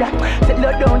her brother. Tell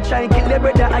her don't try kill her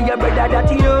brother. I your brother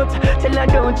that youth. Tell her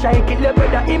don't try kill her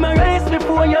brother. He my rise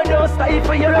before you don't sign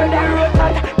for your brother.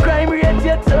 Crime rate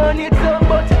you turn it up,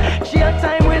 but your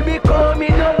time will be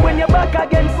coming up when you're back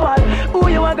against wall. Who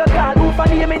you want to call? Who for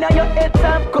name in your head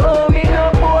time coming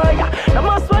up, boy? No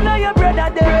must one of your brother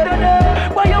there.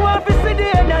 Why you want to see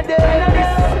the end of this?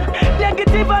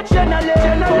 Negative action,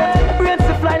 brains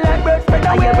to fly like birds.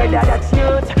 I your brother that's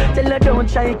youth. Tell her don't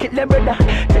try kill her brother.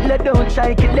 Tell her don't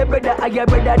try kill her brother. I your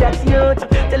brother that's youth.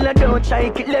 Tell her don't try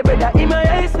kill her brother. In my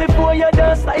eyes before you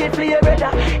don't start for your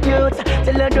brother. Youth.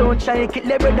 Tell her don't try kill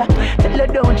her brother. Tell her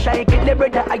don't try kill her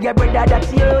brother. I your brother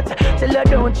that's youth. Tell her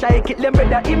don't try kill her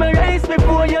brother. In my eyes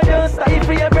before you don't start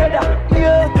for your brother.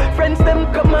 Youth. Friends them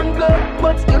come and go,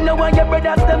 but you know why your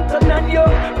brothers them turn on you.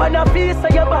 Man a face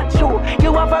of your bad shoe,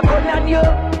 you have a gun on you.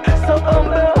 So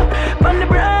humble, man the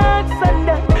brags and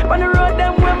that, man the road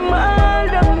them we mal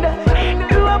down there.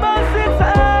 You have a sit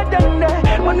hard down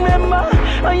there. One member,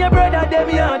 and your brother them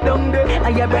you down there.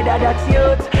 And your brother that's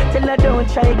youth. Tell her don't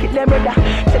try kill her brother.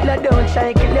 Tell her don't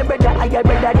try kill her brother. And your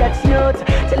brother that's youth.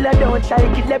 Tell her don't try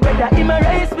kill her brother. In my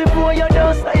race before you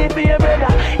don't start for your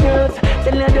brother. Youth.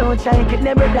 Tell her don't try kill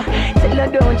her brother. Tell her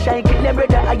don't try kill her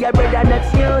brother. And your brother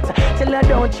that's youth. Tell her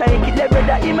don't try kill her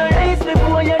brother. In my race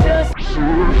before you don't.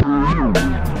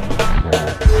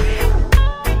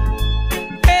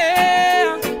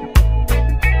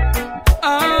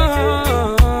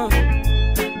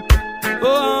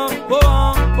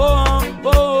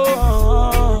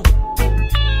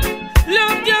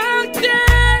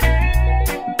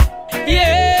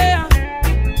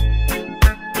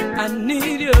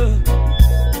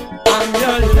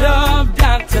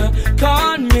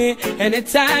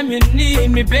 Anytime you need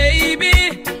me,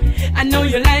 baby, I know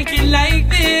you like it like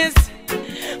this.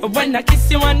 When I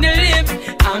kiss you on the lips,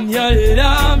 I'm your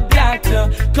love doctor.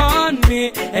 Call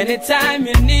me anytime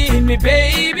you need me,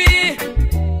 baby.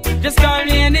 Just call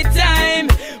me anytime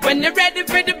when you're ready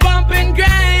for the bump and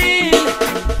grind.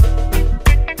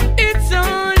 It's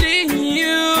only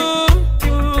you.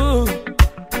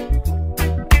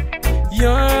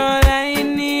 You're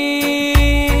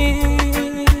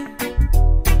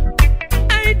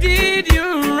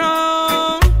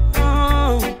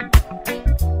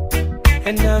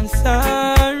and I'm sorry.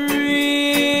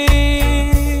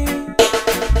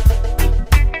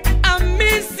 I'm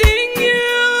missing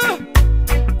you.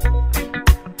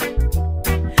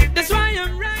 That's why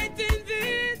I'm writing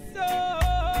this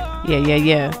song.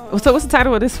 Yeah. So what's the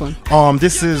title of this one?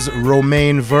 This is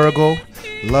Romaine Virgo,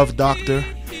 Love Doctor.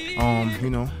 You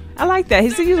know. I like that.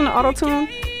 Is he using the auto-tune?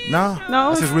 No,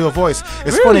 that's his real voice.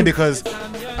 It's really funny because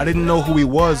I didn't know who he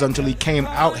was until he came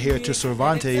out here to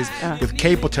Cervantes with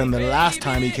Capleton the last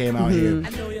time he came out here,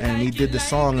 and he did the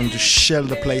song and just shelled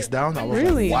the place down. I was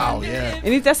like, wow, yeah.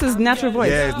 And that's his natural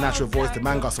voice. Yeah, his natural voice. The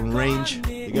man got some range.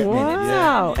 He You get me?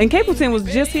 Wow. And Capleton was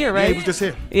just here, right? Yeah, he was just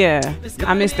here. Yeah.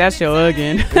 I missed that show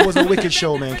again. It was a wicked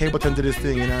show, man. Capleton did his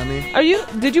thing, you know what I mean?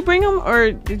 Did you bring him,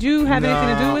 or did you have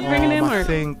anything to do with bringing him? I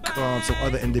think some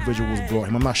other individuals brought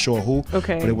him. I'm not sure who.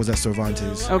 Okay. But it was at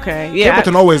Cervantes. Okay. Yeah.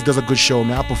 Capleton always does a good show,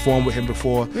 man. I performed with him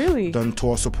before. Really? Done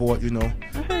tour support, you know.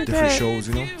 Different shows,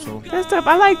 you know. So that's tough.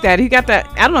 I like that. He got that.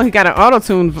 I don't know. He got an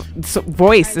auto-tune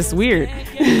voice. It's weird.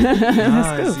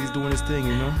 Nice. He's doing his thing,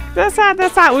 you know. That's hot.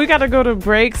 That's hot. We got to go to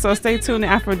break, so stay tuned to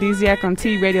Afro-Deeziak on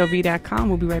TRadioV.com.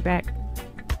 We'll be right back.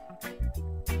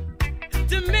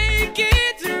 To make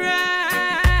it right,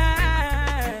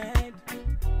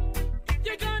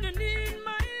 you're gonna need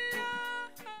my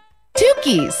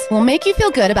Tukis will make you feel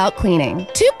good about cleaning.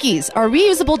 Tukis are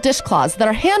reusable dishcloths that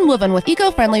are hand-woven with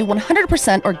eco-friendly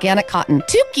 100% organic cotton.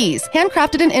 Tukis,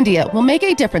 handcrafted in India, will make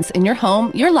a difference in your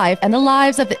home, your life, and the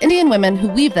lives of the Indian women who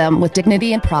weave them with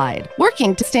dignity and pride.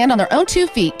 Working to stand on their own 2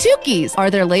 feet, Tukis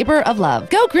are their labor of love.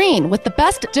 Go green with the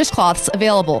best dishcloths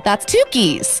available. That's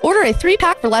Tukis. Order a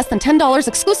 3-pack for less than $10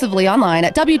 exclusively online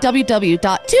at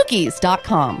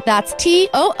www.tukis.com. That's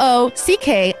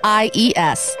TOOCKIES.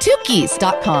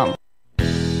 Tukis.com.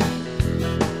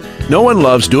 No one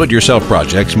loves do-it-yourself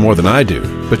projects more than I do,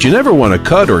 but you never want to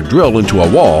cut or drill into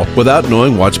a wall without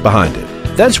knowing what's behind it.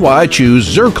 That's why I choose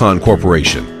Zircon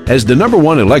Corporation. As the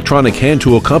 #1 electronic hand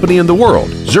tool company in the world,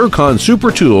 Zircon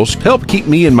Super Tools help keep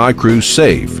me and my crew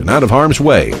safe and out of harm's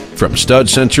way. From stud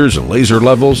sensors and laser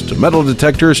levels to metal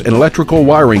detectors and electrical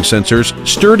wiring sensors,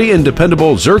 sturdy and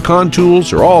dependable Zircon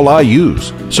tools are all I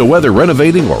use. So whether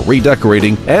renovating or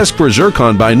redecorating, ask for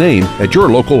Zircon by name at your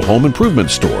local home improvement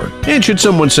store. And should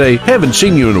someone say, haven't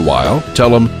seen you in a while,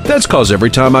 tell them, that's cause every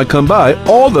time I come by,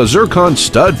 all the Zircon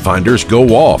stud finders go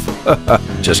off.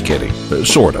 Just kidding.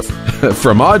 Sort of.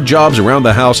 From odd jobs around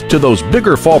the house to those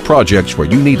bigger fall projects where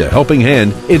you need a helping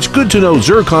hand, it's good to know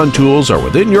Zircon tools are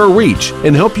within your reach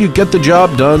and help you get the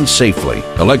job done safely.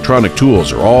 Electronic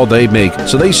tools are all they make,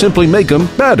 so they simply make them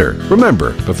better.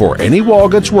 Remember, before any wall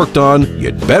gets worked on,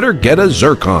 you'd better get a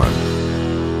Zircon.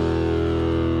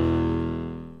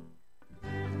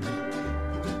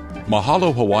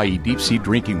 Mahalo Hawaii deep sea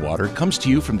drinking water comes to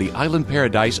you from the island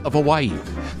paradise of Hawaii,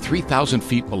 3,000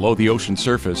 feet below the ocean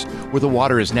surface, where the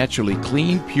water is naturally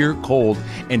clean, pure, cold,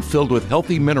 and filled with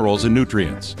healthy minerals and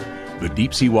nutrients. The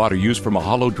deep sea water used for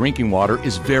Mahalo drinking water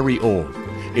is very old.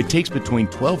 It takes between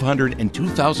 1,200 and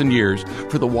 2,000 years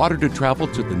for the water to travel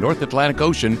to the North Atlantic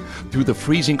Ocean through the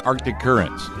freezing Arctic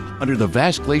currents, under the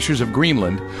vast glaciers of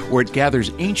Greenland, where it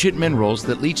gathers ancient minerals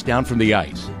that leach down from the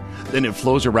ice. Then it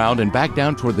flows around and back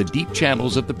down toward the deep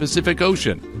channels of the Pacific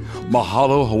Ocean.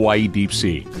 Mahalo Hawaii Deep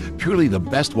Sea, purely the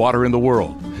best water in the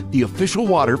world. The official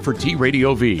water for T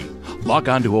Radio V. Log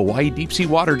on to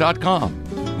hawaiideepseawater.com.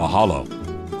 Mahalo.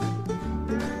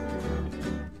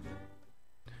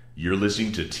 You're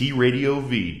listening to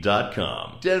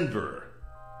TRadioV.com, Denver.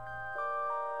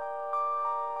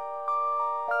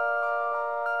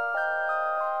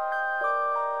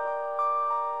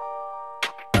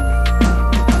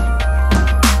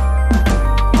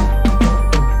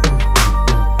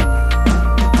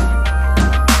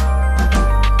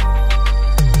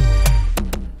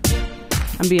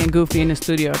 I'm being goofy in the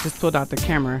studio. I just pulled out the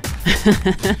camera.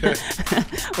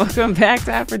 Welcome back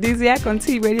to Afro-Deeziak on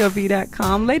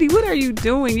TRadioV.com. Lady, what are you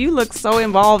doing? You look so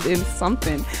involved in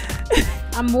something.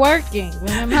 I'm working.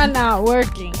 When am I not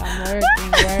working? I'm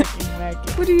working.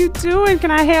 What are you doing?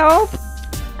 Can I help?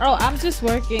 Oh, I'm just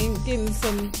working, getting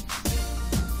some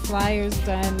flyers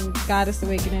done, Goddess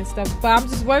Awakening stuff. But I'm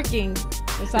just working.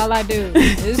 That's all I do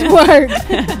is work.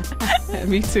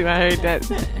 Me too. I heard that.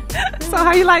 So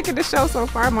how you liking the show so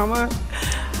far, Mama?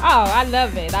 Oh, I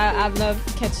love it. I love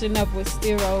catching up with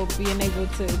Stero, being able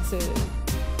to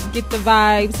get the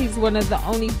vibes. He's one of the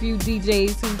only few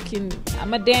DJs who can.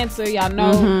 I'm a dancer, y'all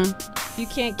know. Mm-hmm. You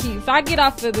can't keep. If I get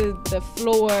off of the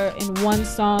floor in one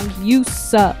song, you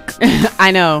suck.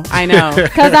 I know.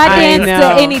 Because I dance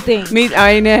to anything.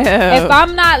 I know. If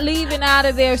I'm not leaving out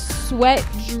of there sweat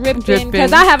dripping,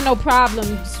 because I have no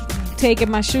problems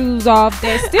taking my shoes off.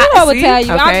 There, Stero will tell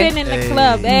you. Okay. I've been in the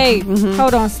club. Hey,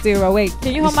 hold on, Stero. Wait,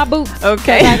 can you hold my boots?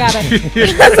 Okay. I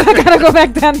gotta go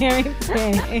back down here and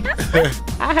sing.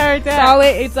 I heard that. So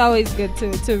it's always good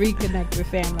to reconnect with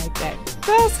fam like that.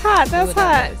 That's hot.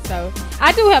 So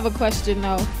I do have a question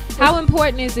though. How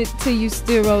important is it to you,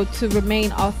 Stero, to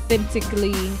remain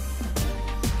authentically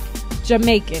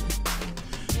Jamaican?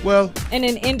 Well, in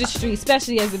an industry,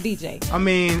 especially as a DJ. I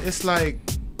mean, it's like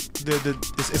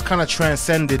it's kind of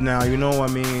transcended now, you know. I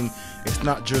mean, it's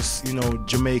not just, you know,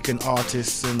 Jamaican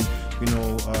artists and you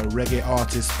know, reggae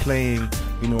artists playing,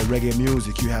 you know, reggae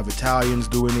music. You have Italians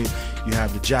doing it. You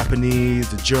have the Japanese,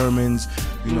 the Germans,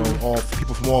 you know, all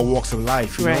people from all walks of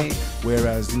life, you know.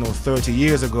 Whereas, you know, 30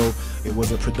 years ago, it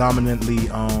was a predominantly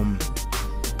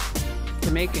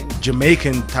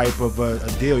Jamaican type of a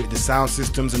deal. The sound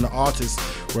systems and the artists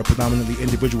were predominantly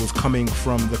individuals coming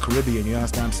from the Caribbean. You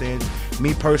understand what I'm saying?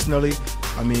 Me personally,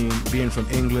 I mean, being from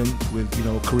England with, you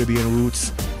know, Caribbean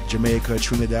roots, Jamaica,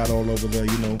 Trinidad, all over the,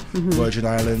 you know, Virgin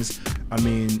Islands. I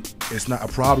mean, it's not a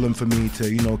problem for me to,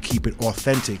 you know, keep it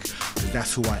authentic, because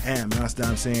that's who I am. You understand what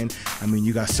I'm saying? I mean,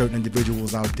 you got certain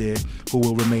individuals out there who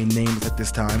will remain nameless at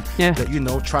this time that, you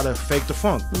know, try to fake the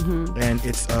funk. And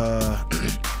it's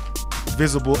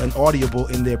visible and audible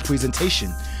in their presentation.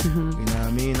 You know what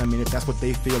I mean? I mean, if that's what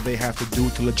they feel they have to do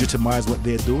to legitimize what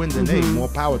they're doing, then hey, more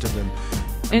power to them.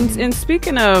 And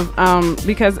speaking of,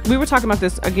 because we were talking about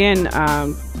this again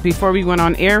before we went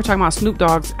on air, we're talking about Snoop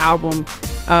Dogg's album,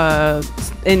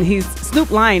 and he's Snoop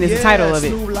Lion is the title of it.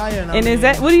 Snoop Lion. And is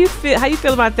that, what do you feel? How you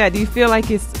feel about that? Do you feel like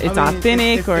it's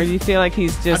authentic, or do you feel like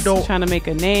he's just trying to make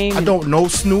a name? I don't know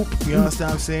Snoop. You understand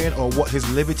what I'm saying, or what his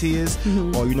liberty is,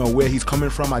 or you know where he's coming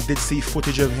from. I did see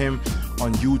footage of him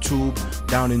on YouTube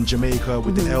down in Jamaica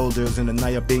with the elders and the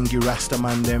Nyabingi Rasta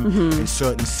man them in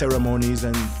certain ceremonies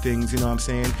and things. You know what I'm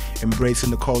saying,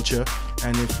 embracing the culture.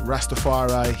 And if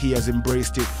Rastafari, he has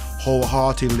embraced it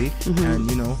wholeheartedly, and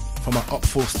you know, from an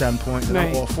upful standpoint, and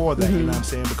I'm all for that. You know what I'm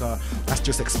saying, because that's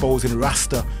just exposing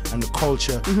Rasta and the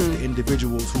culture to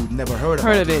individuals who never heard of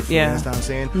it. Before, you understand what I'm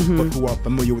saying, but who are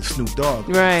familiar with Snoop Dogg.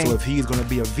 So if he's going to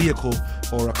be a vehicle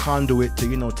or a conduit to,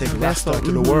 you know, take Rasta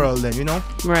to the world, then, you know,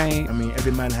 I mean,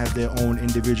 every man has their own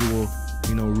individual,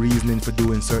 you know, reasoning for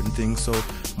doing certain things. So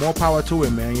more power to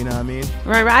him, man. You know what I mean?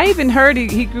 Right. I even heard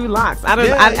he grew locks. I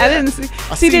didn't see.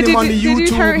 I seen him on the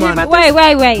YouTube, man.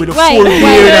 Wait. With a full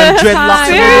beard and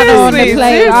dreadlocks.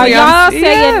 Seriously. Are y'all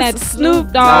saying that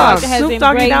Snoop Dogg has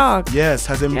embraced? Yes,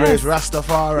 has embraced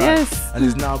Rastafari. Yes. And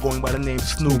is now going by the name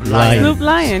Snoop Lion. Snoop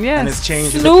Lion, yes. And it's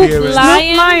changed his Snoop appearance.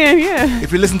 Lion? Snoop Lion, yeah.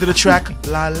 If you listen to the track,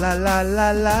 la la la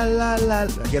la la la la,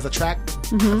 he has a track.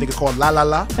 I think it's called La La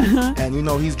La, and you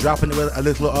know he's dropping it with a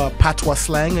little patois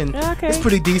slang, and it's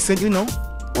pretty decent, you know.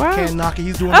 Wow. Can't knock it.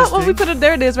 He's doing his thing. We put it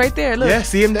there. It is right there. Look. Yeah,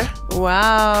 see him there.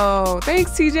 Wow.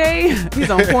 Thanks, TJ. He's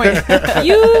on point.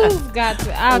 You've got to.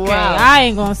 Okay, wow. I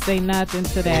ain't gonna say nothing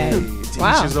to that. Hey,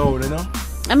 teach old, you know.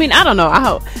 I mean, I don't know.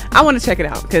 I want to check it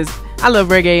out because I love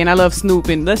reggae and I love Snoop,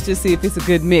 and let's just see if it's a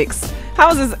good mix.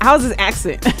 How's his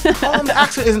accent? The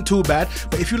accent isn't too bad,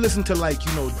 but if you listen to, like,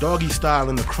 you know, Doggy Style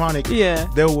and The Chronic,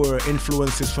 there were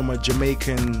influences from a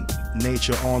Jamaican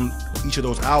nature on each of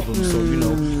those albums. So, you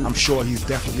know, I'm sure he's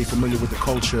definitely familiar with the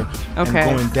culture and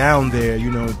going down there,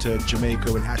 you know, to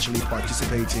Jamaica and actually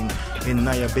participating in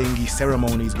Nyabingi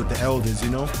ceremonies with the elders, you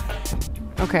know.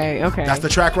 Okay. That's the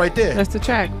track right there. That's the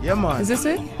track. Yeah, man. Is this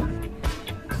it?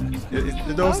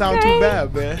 It don't sound too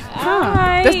bad, man.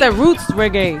 Right. That's that roots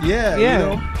reggae. Yeah. You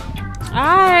know.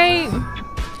 Alright.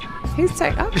 He's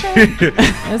okay.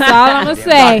 That's all I'm gonna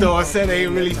say. Dr. said they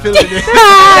ain't really feeling it.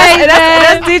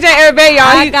 That's DJ Hervé,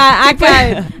 y'all.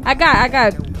 I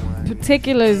got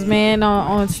particulars, man,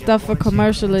 on stuff for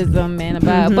commercialism, man.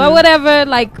 But whatever,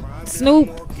 like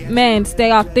Snoop. Man,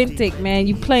 stay authentic, man.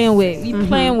 You playing with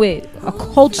a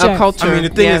culture. I mean, the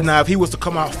thing is now, if he was to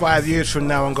come out 5 years from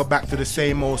now and go back to the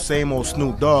same old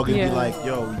Snoop Dogg, it'd be like,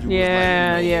 yo, you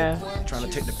was like, trying to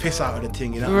take the piss out of the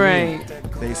thing, you know what I mean?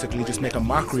 Basically, just make a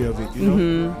mockery of it, you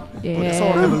know? But it's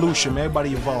all evolution, man.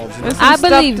 Everybody evolves. You know? I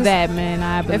believe that, man.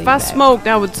 If I smoked,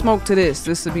 I would smoke to this.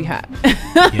 This would be hot.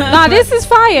 No, this is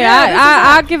fire.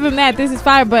 I'll give him that. This is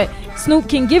fire, but Snoop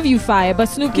can give you fire, but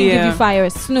Snoop can give you fire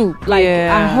as Snoop. Like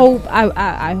I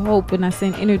hope when I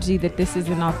send energy that this is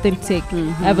an authentic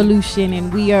evolution,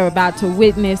 and we are about to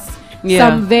witness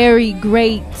some very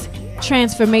great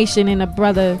transformation in a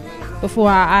brother before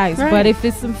our eyes. But if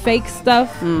it's some fake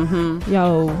stuff, time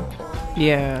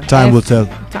will tell.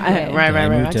 Right.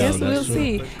 I guess we'll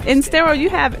see. And Stero, you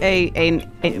have an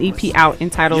EP out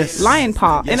entitled Lion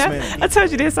Paw. Yes, and I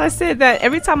told you this. I said that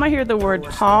every time I hear the word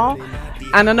paw,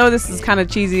 and I know this is kind of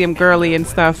cheesy and girly and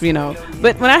stuff, you know,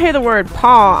 but when I hear the word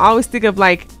paw, I always think of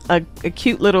like a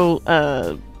cute little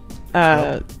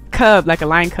cub, like a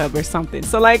lion cub or something.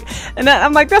 So like, and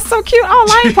I'm like, that's so cute.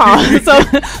 Oh, lion paw. So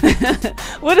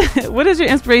what is your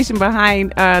inspiration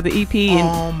behind the EP?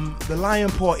 The Lion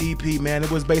Paw EP, man,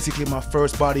 it was basically my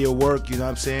first body of work, you know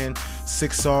what I'm saying?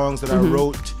 6 songs that I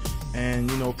wrote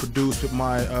and, you know, produced with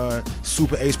my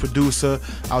super ace producer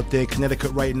out there in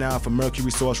Connecticut right now for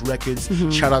Mercury Source Records.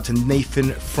 Shout out to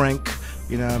Nathan Frank,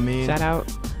 you know what I mean? Shout out.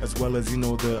 As well as, you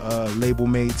know, the label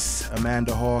mates,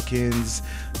 Amanda Hawkins,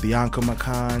 Bianca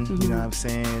McCann, you know what I'm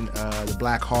saying? The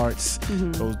Black Hearts,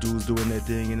 those dudes doing their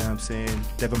thing, you know what I'm saying?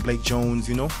 Devin Blake Jones,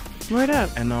 you know? Word up.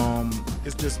 And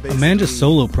it's just basically Amanda's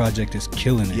solo project is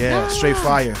killing it. Yeah, straight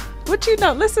fire. What you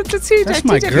know? Listen to TJ. That's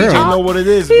my TJ girl. I know what it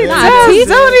is, He man.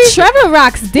 does. Trevor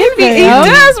rocks Denver. He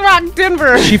does rock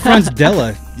Denver. She fronts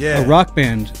Della, Yeah. a rock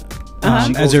band, She as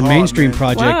her goes hard, mainstream man.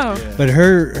 project. Wow. Yeah. But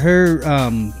her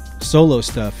solo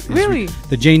stuff. Is Really?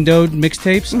 The Jane Doe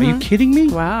mixtapes. Are you kidding me?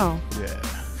 Wow.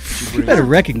 You better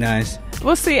recognize.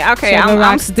 We'll see. Okay, Trevor I'm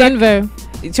rocks stuck. Denver.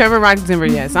 Trevor rocks Denver.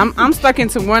 Yes, I'm stuck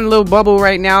into one little bubble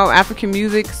right now, African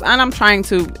music, and I'm trying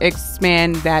to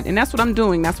expand that, and that's what I'm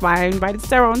doing. That's why I invited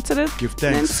Stero into the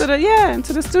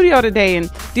into the studio today, and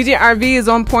DJ RV is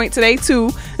on point today too.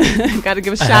 Got to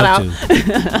give a shout out.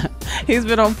 He's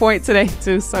been on point today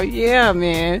too. So yeah,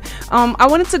 man. I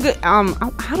wanted to go.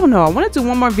 I don't know. I want to do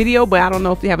one more video, but I don't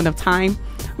know if we have enough time.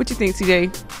 What you think,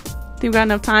 TJ? Think we got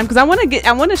enough time? Because I want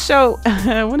to show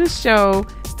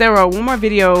Stero one more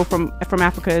video from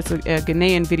Africa. It's a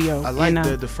Ghanaian video. I like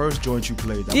the first joint you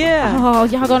played. Yeah. Oh,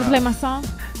 y'all gonna play my song?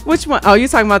 Which one? Oh, you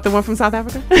talking about the one from South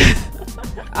Africa?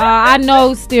 I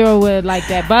know Stero would like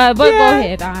that, but go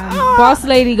ahead. Boss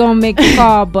lady gonna make the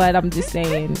call, but I'm just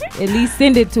saying, at least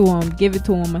send it to him, give it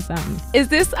to him or something. Is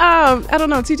this I don't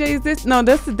know, TJ? Is this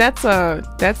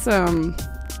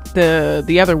that's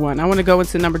the other one. I want to go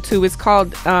into number 2. It's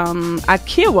called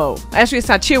Akiwo. Actually, it's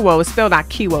Achiwo. It's spelled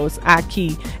Akiwo. It's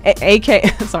Aki. Aki.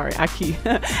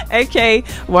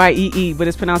 Akyee, but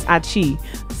it's pronounced Achi.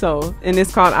 So, and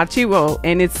it's called Achiwo,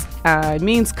 and it's it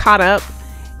means caught up,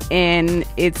 and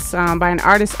it's by an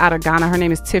artist out of Ghana. Her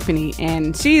name is Tiffany,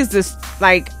 and she's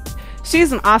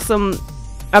an awesome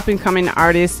up and coming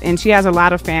artist, and she has a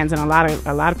lot of fans, and a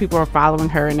lot of people are following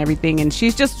her and everything, and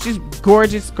she's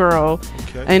gorgeous girl,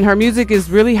 and her music is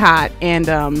really hot, and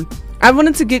I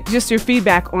wanted to get just your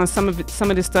feedback on some of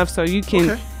this stuff, so you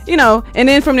can and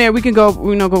then from there we can go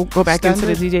back into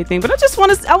the DJ thing, but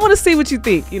I want to see what you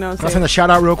think, Can I send a shout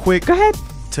out real quick? Go ahead.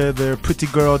 To the pretty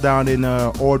girl down in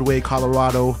Ordway,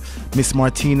 Colorado, Miss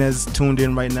Martinez, tuned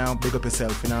in right now. Big up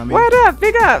yourself, you know what I mean? Word up,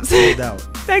 big ups. No doubt.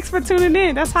 Thanks for tuning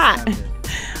in. That's hot.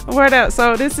 Word up.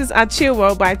 So this is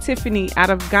Achiwo by Tiffany out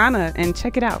of Ghana, and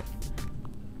check it out.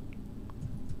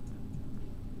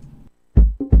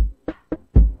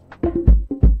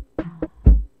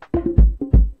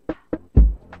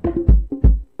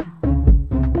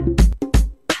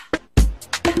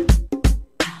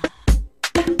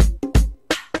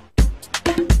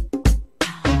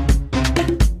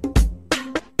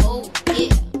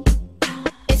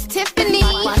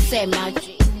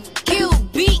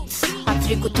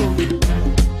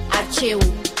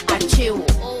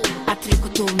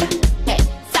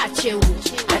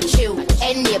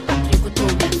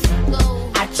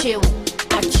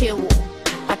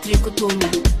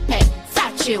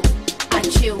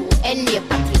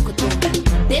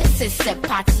 This is a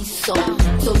party song,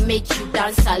 so make you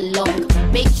dance along,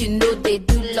 make you know they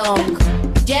do long.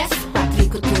 Yes, Patrick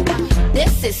Otoma.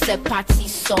 This is a party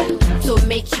song, so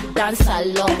make you dance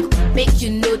along, make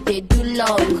you know they do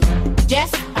long.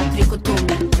 Yes, Patrick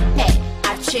Otoma. Hey,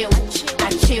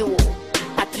 achiwo,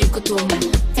 Patrick Otoma.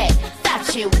 Hey,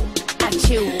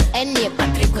 achiwo, any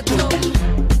Patrick Otoma.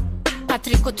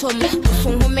 Patrick Otome,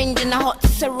 so who made in a hot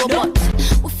robot.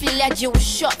 We feel like you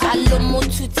shot, Alomo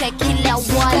to Tequila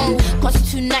 1.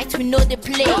 Cause tonight we know they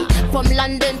play from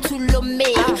London to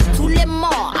Lomé, to Le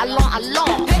Mans,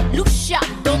 along. Look sharp,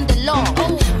 down the long.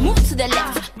 Move to the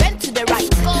left, bend to the right.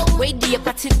 Wait, dear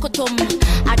Patrick Otome,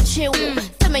 Achew,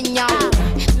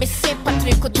 Temenyao. Me say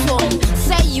Patrick Otome,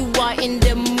 say you are in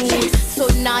the mood, so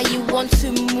now you want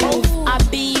to move. I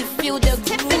be you feel the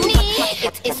groove.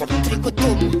 It is Patrick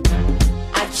Otome.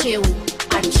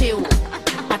 Achiwo,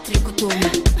 Patrick Otoma.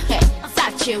 Hey,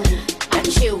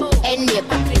 achiwo, any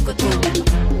Patrick Otoma.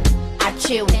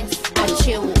 Achiwo,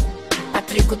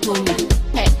 Patrick Otoma.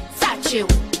 Hey, achiwo,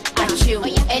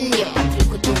 any Patrick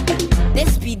Otoma.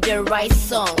 This be the right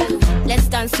song. Let's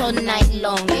dance all night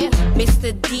long.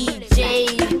 Mr. DJ,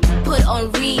 put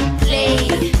on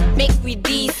replay. Make we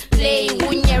display.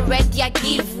 When you're ready, I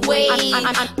give way.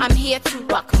 I'm here to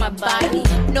rock my body.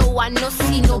 No one, no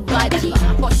see nobody.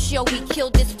 For sure we kill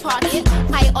this party.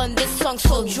 I on this song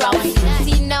so drowsy.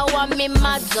 See now I'm in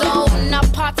my zone. Now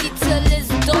party till it's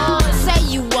dawn. Say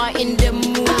you are in the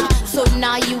mood, so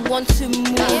now you want to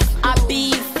move. I be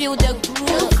you feel the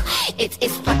groove. It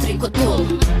is Patrick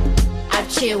Otoma.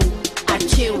 Achiwo,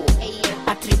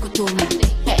 Patrick Otoma.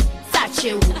 Hey,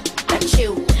 achiwo,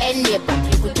 any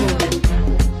Patrick Otoma.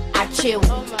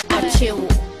 Achiwo,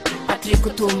 Patrick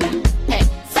Otoma. Hey,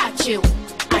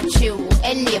 achiwo,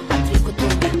 Elle Patrick.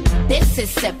 This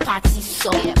is a party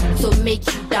song, so make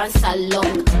you dance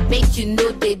along, make you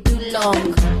know they do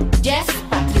long. Yes,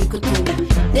 Patrick.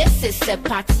 This is a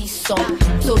party song,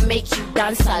 so make you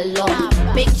dance along,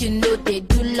 make you know they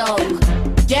do long.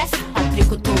 Yes, Patrick.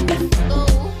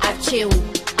 Acheu,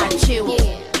 acheu,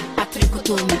 Patrick.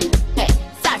 Hey,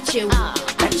 Sacheu,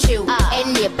 acheu,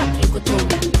 Elle Patrick.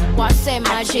 What's a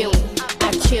majeu,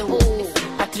 acheu,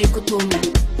 Patrick.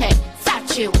 Hey,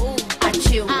 Sacheu,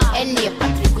 acheu, Elle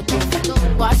Patrick.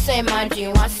 What's a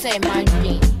margin, what's a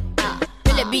margin?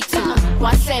 Billy Beaton,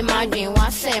 what's a margin,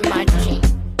 what's a margin?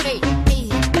 Hey,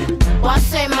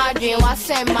 what's a margin, what's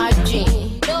a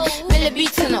margin? Billy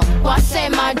Beaton, what's a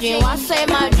margin, what's a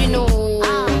margin?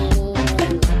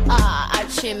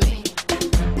 Acheme,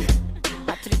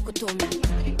 Patrick Tomi.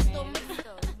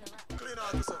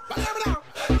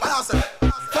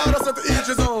 Follow us at the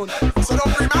Aegis Zone, so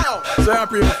don't bring my out. So I'm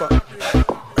pretty fun.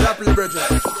 I'm pretty virgin.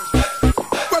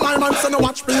 Man, so no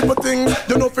watch people things.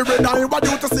 You know, if you read I what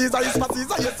you to Caesar is for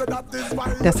Caesar. Yes, so that is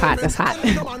fine. That's hot. That's hot.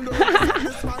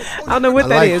 I don't know what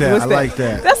that is. I like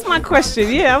that. That's my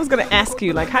question. Yeah, I was gonna ask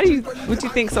you, like, what you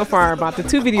think so far about the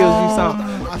 2 videos you saw?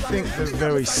 I think they're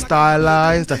very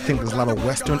stylized. I think there's a lot of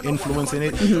Western influence in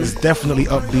it. It's definitely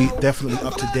upbeat, definitely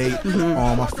up to date.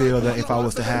 I feel that if I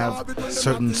was to have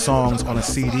certain songs on a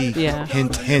CD,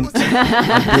 hint,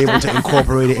 I'd be able to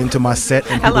incorporate it into my set,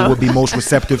 and people would be most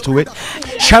receptive to it.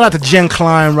 Shout out to Jen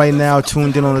Klein right now,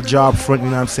 tuned in on the job front, you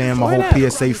know what I'm saying? My whole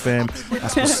PSA fam.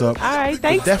 That's what's up. All right,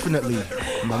 thanks. But definitely.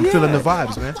 I'm feeling the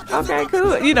vibes, man. Okay,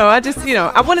 cool. You know,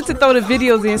 I wanted to throw the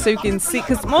videos in so you can see,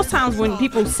 because most times when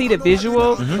people see the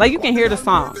visual, like you can hear the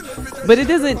song, but it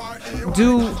doesn't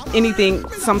do anything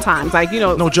sometimes. Like,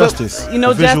 no justice.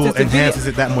 The visual enhances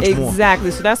it that much more.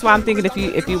 Exactly. So that's why I'm thinking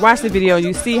if you watch the video,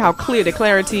 you see how clear the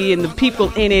clarity and the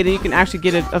people in it, and you can actually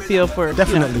get a feel for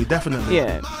Definitely.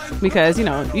 Yeah. Because,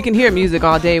 you can hear music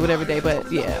all day, whatever day, but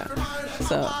yeah.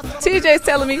 So TJ's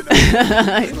telling me,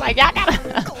 he's like, y'all gotta.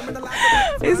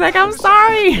 He's like, I'm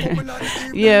sorry.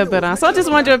 Yeah, but so I just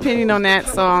want your opinion on that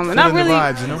song, and I really,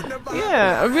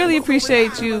 I really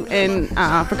appreciate you and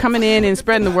for coming in and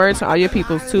spreading the word to all your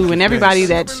peoples too, and everybody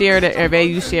that shared it.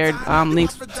 You shared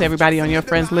links to everybody on your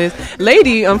friends list.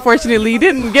 Lady, unfortunately,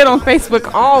 didn't get on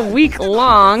Facebook all week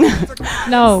long.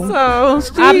 No,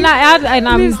 so I'm not, and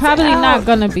I'm probably not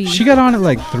gonna be. She got on at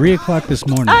like 3 o'clock this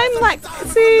morning. I'm like,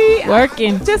 see,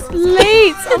 working just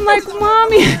late. I'm like,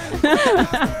 mommy,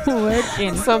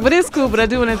 working. So, but it's cool. But I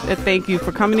do want to thank you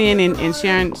for coming in and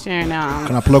sharing. Can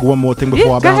I plug one more thing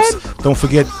before I bounce? Ahead. Don't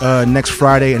forget next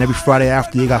Friday and every Friday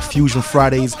after, you got Fusion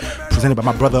Fridays presented by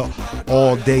my brother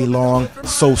all day long.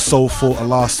 So soulful,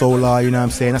 Allah Solar, you know what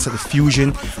I'm saying? That's at the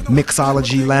Fusion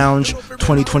Mixology Lounge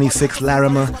 2026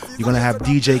 Larimer. You're gonna have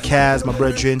DJ Kaz, my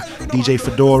brethren, DJ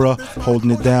Fedora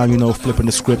holding it down, flipping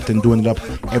the script and doing it up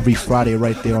every Friday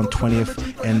right there on 20th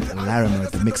and Larimer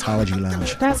at the Mixology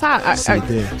Lounge. That's hot.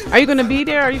 Are you gonna be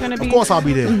there? Of course I'll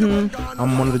be there.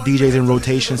 I'm one of the DJs in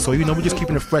rotation, so we're just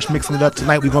keeping it fresh, mixing it up.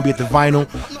 Tonight we're gonna be at the Vinyl,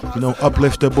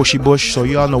 Uplifter, Bushy Bush, so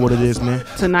y'all know what it is, man.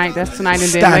 That's tonight,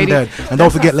 and then Lady. And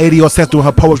don't forget Lady Seth doing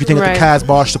her poetry thing at the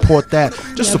Casbah. Support that.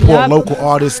 Just support local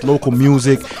artists, local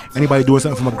music, anybody doing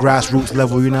something from a grassroots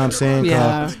level, you know what I'm saying?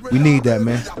 Yeah. We need that,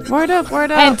 man. Word up.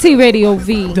 And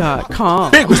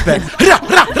TRadioV.com. Big respect.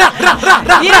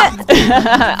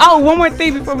 Yeah. Oh, one more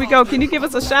thing before we go. Can you give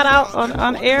us a shout out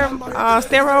on air,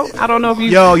 Stero? I don't know if you.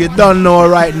 Yo, you don't know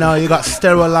right now. You got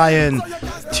Stero Lion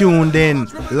tuned in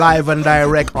live and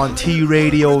direct on T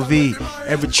Radio V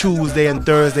every Tuesday and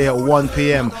Thursday at 1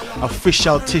 p.m.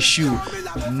 Official tissue,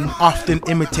 often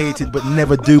imitated but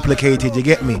never duplicated. You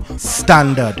get me?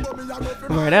 Standard.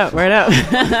 Word up.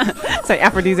 Say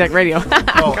Afro-Deeziak Radio.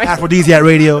 Afro-Deeziak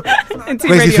Radio.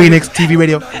 Gracie Phoenix, TV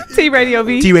Radio. T Radio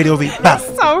V. T Radio V. That's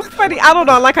so funny. I don't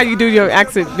know. I like how you do your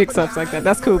accent mix-ups like that.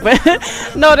 That's cool. But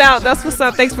no doubt, that's what's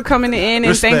up. Thanks for coming in.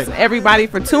 And thanks everybody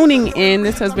for tuning in.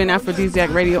 This has been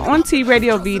Afro-Deeziak Radio on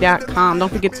TRadioV.com.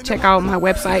 Don't forget to check out my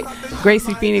website,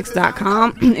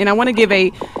 GraciePhoenix.com. And I want to give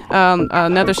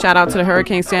another shout out to the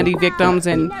Hurricane Sandy victims,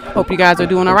 and hope you guys are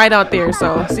doing all right out there.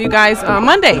 So see you guys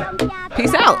Monday.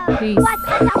 Peace out. Peace.